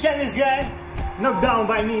see the Chinese guy knocked down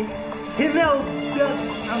by me? He knelt down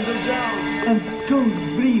underground and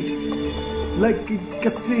couldn't breathe like a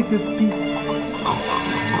castrated pig.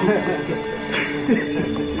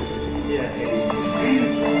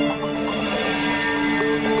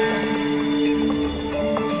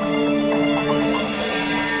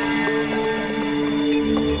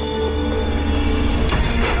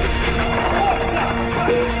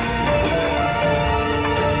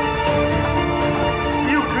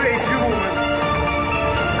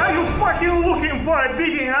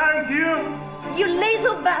 You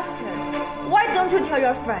little bastard! Why don't you tell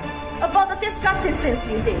your friend about the disgusting things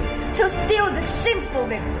you did to steal this shameful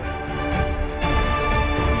victory?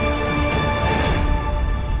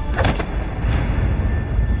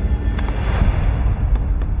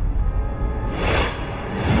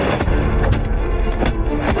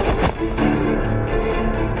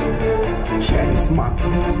 month,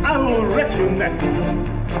 I will wreck your neck.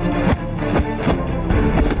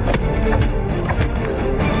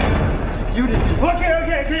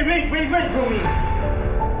 Okay, wait for me.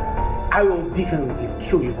 I will definitely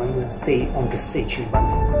kill you when you stay on the stage in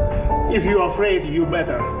London. If you're afraid, you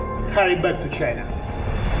better hurry back to China.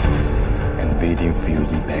 And waiting for you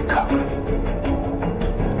in Bangkok.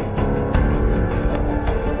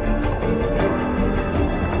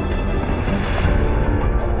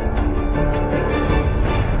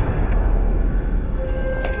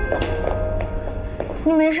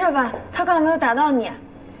你没事吧？他刚刚没有打到你。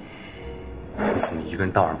你怎么一个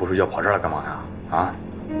人大晚上不睡觉跑这儿来干嘛呀？啊，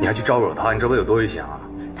你还去招惹他，你知道有多危险啊？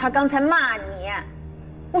他刚才骂你，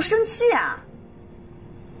我生气啊！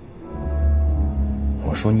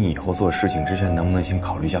我说你以后做事情之前能不能先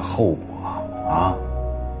考虑一下后果啊？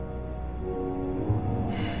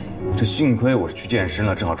这幸亏我是去健身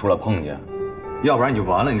了，正好出来碰见，要不然你就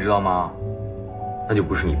完了，你知道吗？那就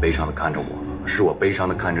不是你悲伤的看着我了，是我悲伤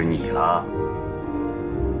的看着你了。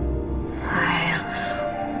哎呀，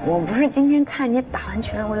我不是今天看你打完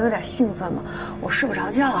拳，我有点兴奋吗？我睡不着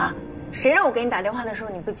觉啊！谁让我给你打电话的时候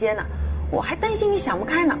你不接呢？我还担心你想不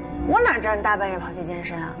开呢。我哪知道你大半夜跑去健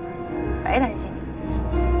身啊？白担心你。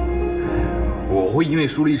我会因为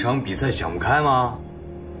输了一场比赛想不开吗？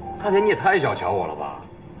大姐，你也太小瞧我了吧！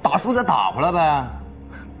打输再打回来呗。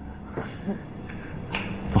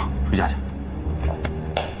走，回家去。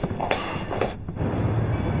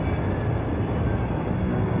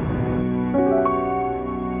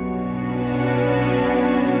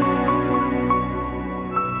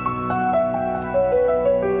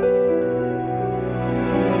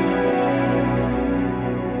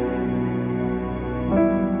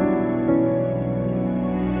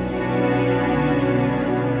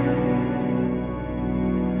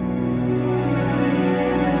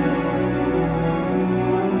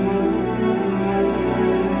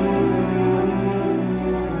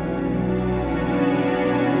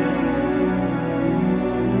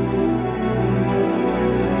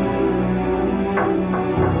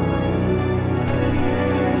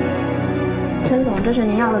陈总，这是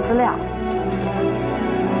您要的资料。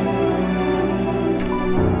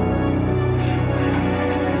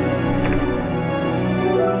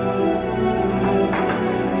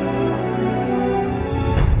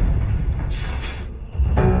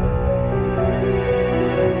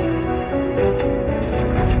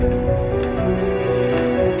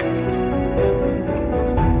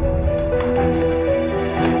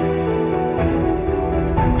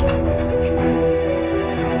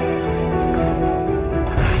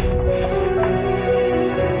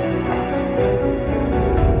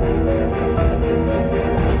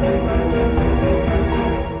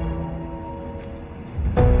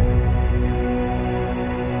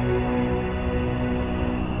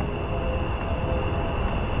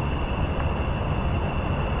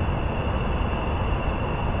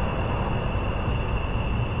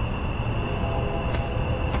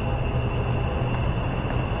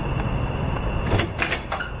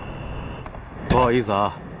不好意思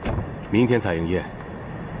啊，明天才营业。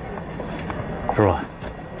师傅，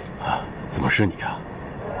啊，怎么是你啊？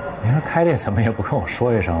您说开店怎么也不跟我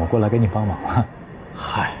说一声，我过来给你帮忙啊。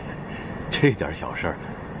嗨，这点小事儿，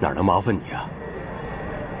哪能麻烦你啊？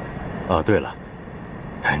啊，对了，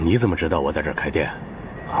你怎么知道我在这儿开店？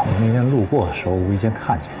啊，我那天路过的时候无意间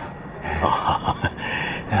看见的。啊，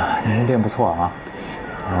哎呀，您这店不错啊，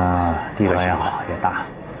地段也好，也大。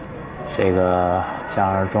这个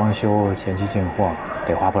加上装修、前期进货，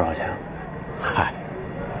得花不少钱。嗨，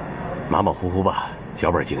马马虎虎吧，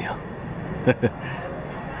小本经营。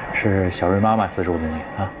是小瑞妈妈资助的你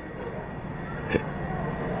啊？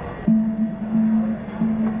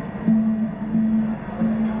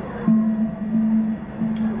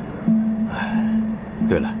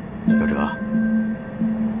对了，小哲，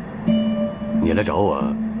你来找我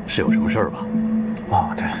是有什么事儿吧？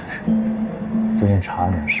哦，对，最近查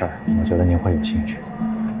了点事儿，我觉得您会有兴趣。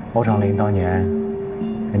欧长林当年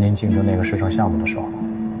跟您竞争那个市场项目的时候，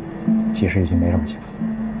其实已经没什么钱，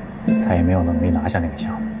他也没有能力拿下那个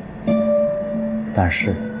项目。但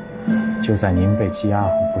是，就在您被羁押后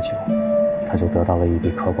不久，他就得到了一笔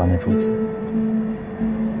可观的注资，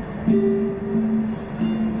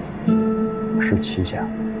是齐家。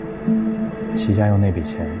齐家用那笔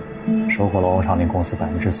钱收购了欧长林公司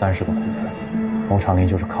30%的股份，欧长林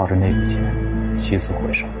就是靠着那笔钱起死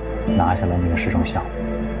回生，拿下了那个市场项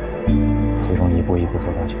目，最终一步一步走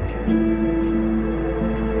到今天。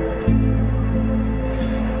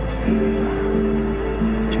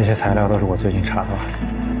这些材料都是我最近查到的，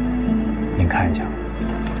您看一下，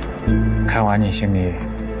看完你心里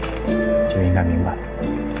就应该明白。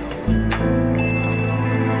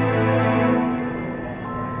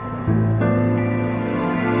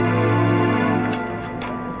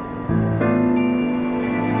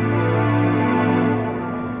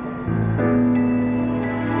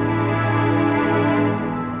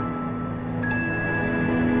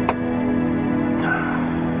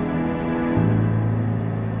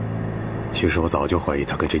其实我早就怀疑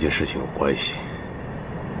他跟这件事情有关系。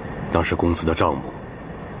当时公司的账目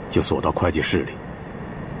就锁到会计室里，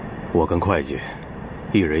我跟会计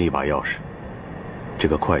一人一把钥匙。这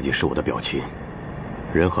个会计是我的表亲，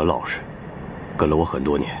人很老实，跟了我很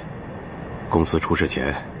多年。公司出事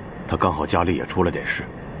前，他刚好家里也出了点事，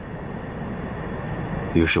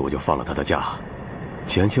于是我就放了他的假，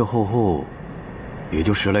前后后也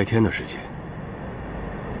就10来天的时间。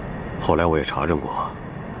后来我也查证过，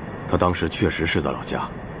他当时确实是在老家。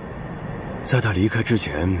在他离开之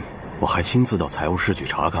前，我还亲自到财务室去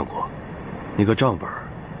查看过，那个账本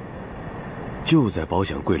就在保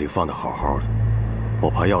险柜里放得好好的。我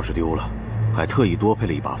怕钥匙丢了，还特意多配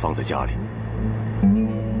了一把放在家里。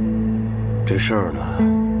这事儿呢，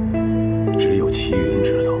只有齐云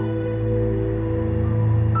知道。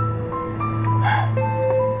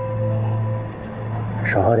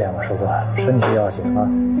少喝点吧，叔叔，身体要紧啊。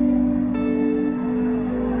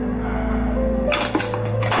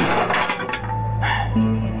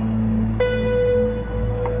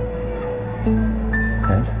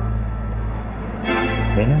哎，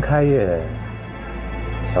明天开业，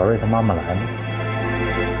小瑞他妈妈来吗？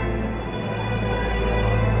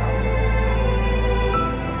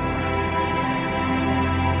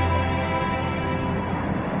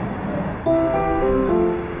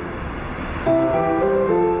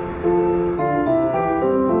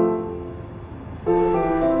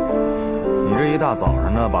大早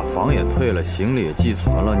上的把房也退了，行李也寄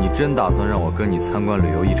存了，你真打算让我跟你参观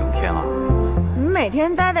旅游一整天啊？你每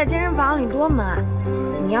天待在健身房里多闷啊！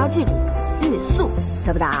你要记住，欲速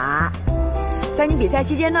则不达。在你比赛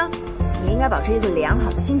期间呢，你应该保持一个良好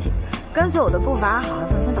的心情，跟随我的步伐，好好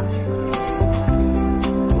放松放松。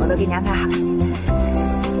我都给你安排好了。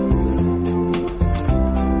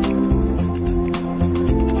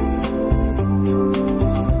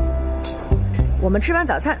我们吃完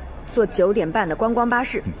早餐，坐9点半的观光巴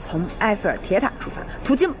士，从埃菲尔铁塔出发，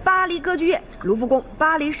途经巴黎歌剧院、卢浮宫、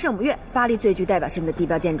巴黎圣母院，巴黎最具代表性的地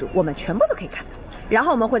标建筑，我们全部都可以看到。然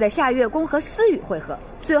后我们会在夏月宫和思雨会合，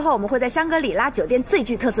最后我们会在香格里拉酒店最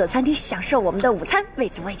具特色的餐厅享受我们的午餐，位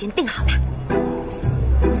子我已经订好了。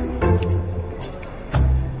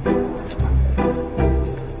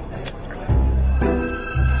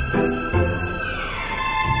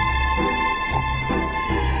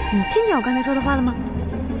你听见我刚才说的话了吗？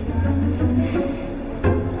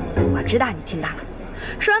我知道你听到了。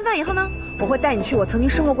吃完饭以后呢，我会带你去我曾经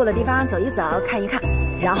生活过的地方走一走、看一看，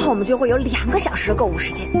然后我们就会有2个小时的购物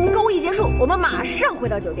时间。购物一结束，我们马上回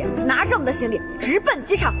到酒店，拿着我们的行李，直奔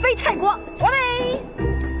机场飞泰国。完美。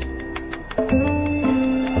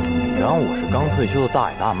然后我是刚退休的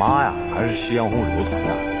大爷大妈呀，还是夕阳红旅游团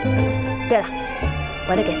呀？对了，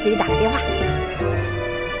我得给司仪打个电话。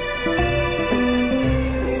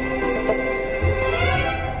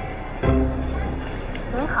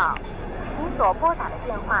您好，您所拨打的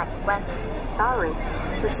电话已关机。Sorry。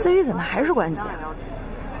思雨怎么还是关机啊？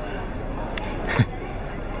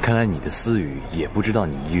看来你的思雨也不知道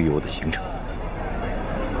你一日游的行程。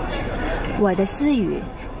我的思雨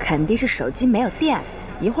肯定是手机没有电，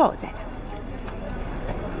一会儿我再打。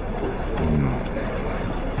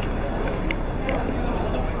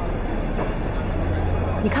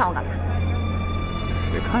你看我干嘛？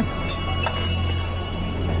别看你。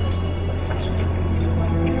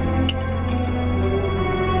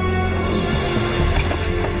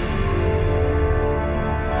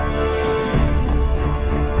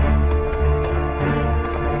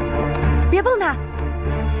别碰它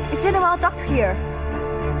 ！Is anyone a doctor here?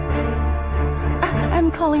 I'm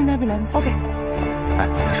calling an ambulance. OK。哎，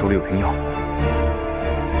他手里有瓶药。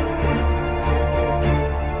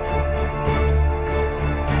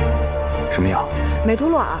什么药？美托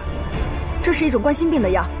洛尔，这是一种冠心病的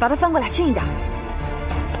药，把它翻过来轻一点。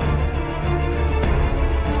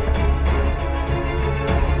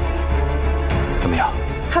怎么样？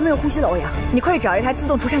他没有呼吸的欧阳，你快去找一台自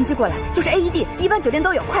动除颤机过来，就是 AED， 一般酒店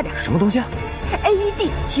都有，快点。什么东西啊 ？AED，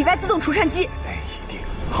 体外自动除颤机。AED，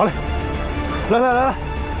 好嘞，来。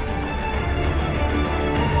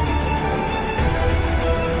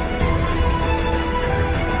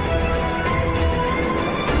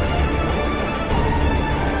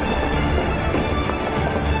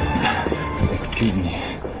Excuse me.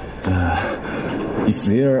 Is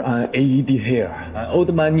there an AED here? An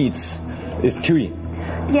old man needs. It's queuing.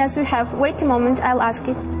 Yes, we have. Wait a moment, I'll ask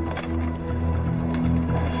it.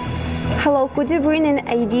 Hello, could you bring an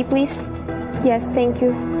AED, please? Yes, thank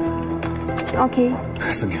you. Okay.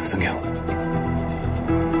 Thank you.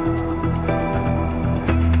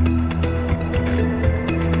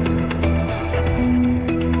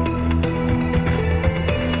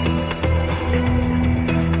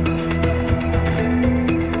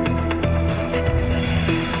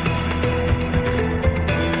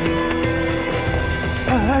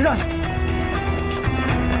 让下。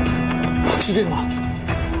是这个吗？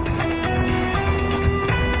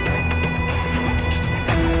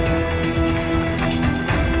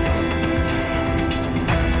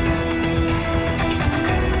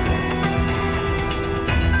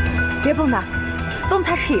别碰它 ，Don't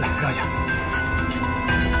touch him。让下。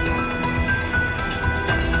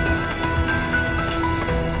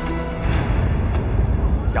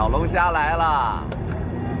小龙虾来了。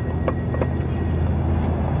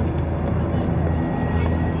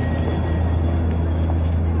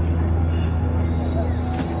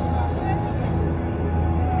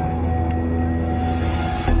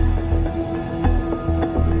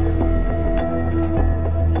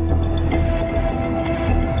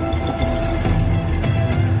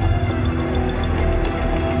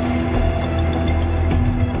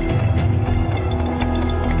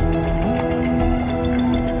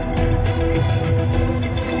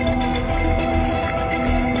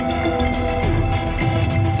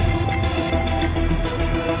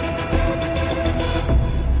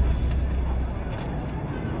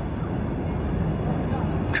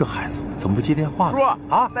 这孩子怎么不接电话呢？叔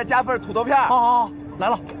啊，再加份土豆片。好，来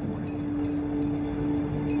了。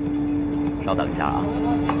稍等一下啊。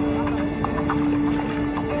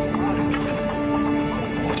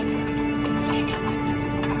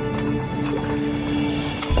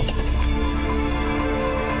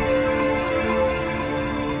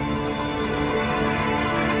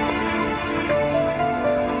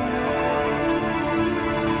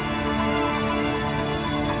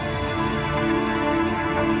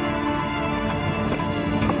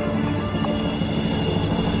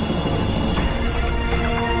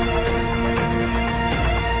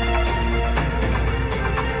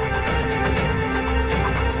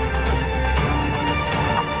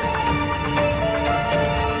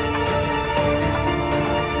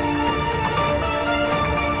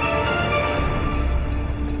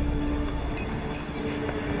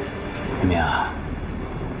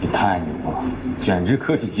简直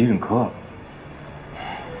科技急诊科了。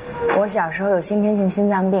我小时候有先天性心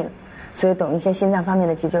脏病，所以懂一些心脏方面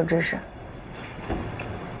的急救知识。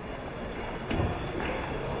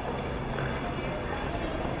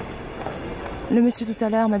Le monsieur tout à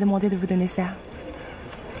l'heure m'a demandé de vous donner ça.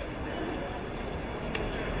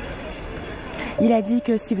 Il a dit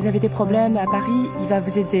que si vous avez des problèmes à Paris, il va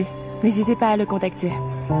vous aider. N'hésitez pas à le contacter.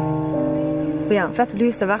 Bien,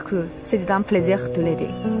 faites-lui savoir que c'est un plaisir de l'aider.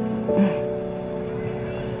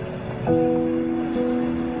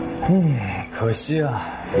 可惜啊，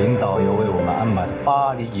领导游为我们安排的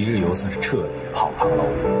巴黎一日游算是彻底泡汤喽。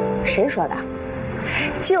谁说的？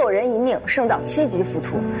救人一命胜造7级浮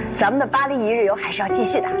屠，咱们的巴黎一日游还是要继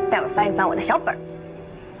续的。待会儿翻一翻我的小本儿。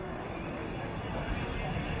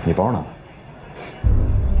你包呢？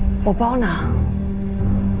我包呢。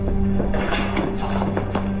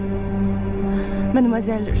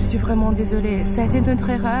 Mademoiselle, je suis vraiment désolée. Ça a été notre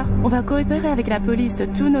erreur. On va coopérer avec la police de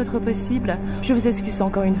tout notre possible. Je vous excuse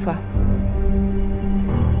encore une fois.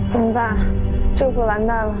 怎么办？这回完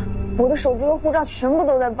蛋了，我的手机和护照全部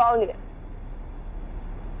都在包里。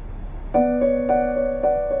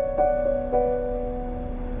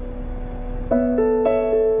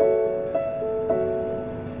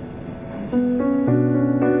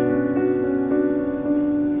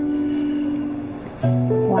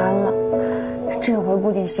完了，这回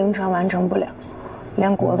不仅行程完成不了，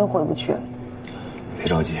连国都回不去了。别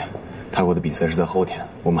着急，泰国的比赛是在后天，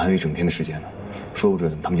我们还有1整天的时间呢。 说不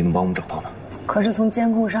准他们就能帮我们找到呢。可是从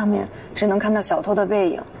监控上面只能看到小偷的背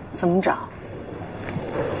影，怎么找？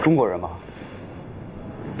中国人吗？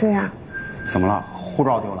对呀。怎么了？护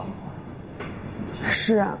照丢了？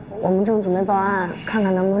是啊，我们正准备报案，看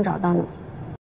看能不能找到呢。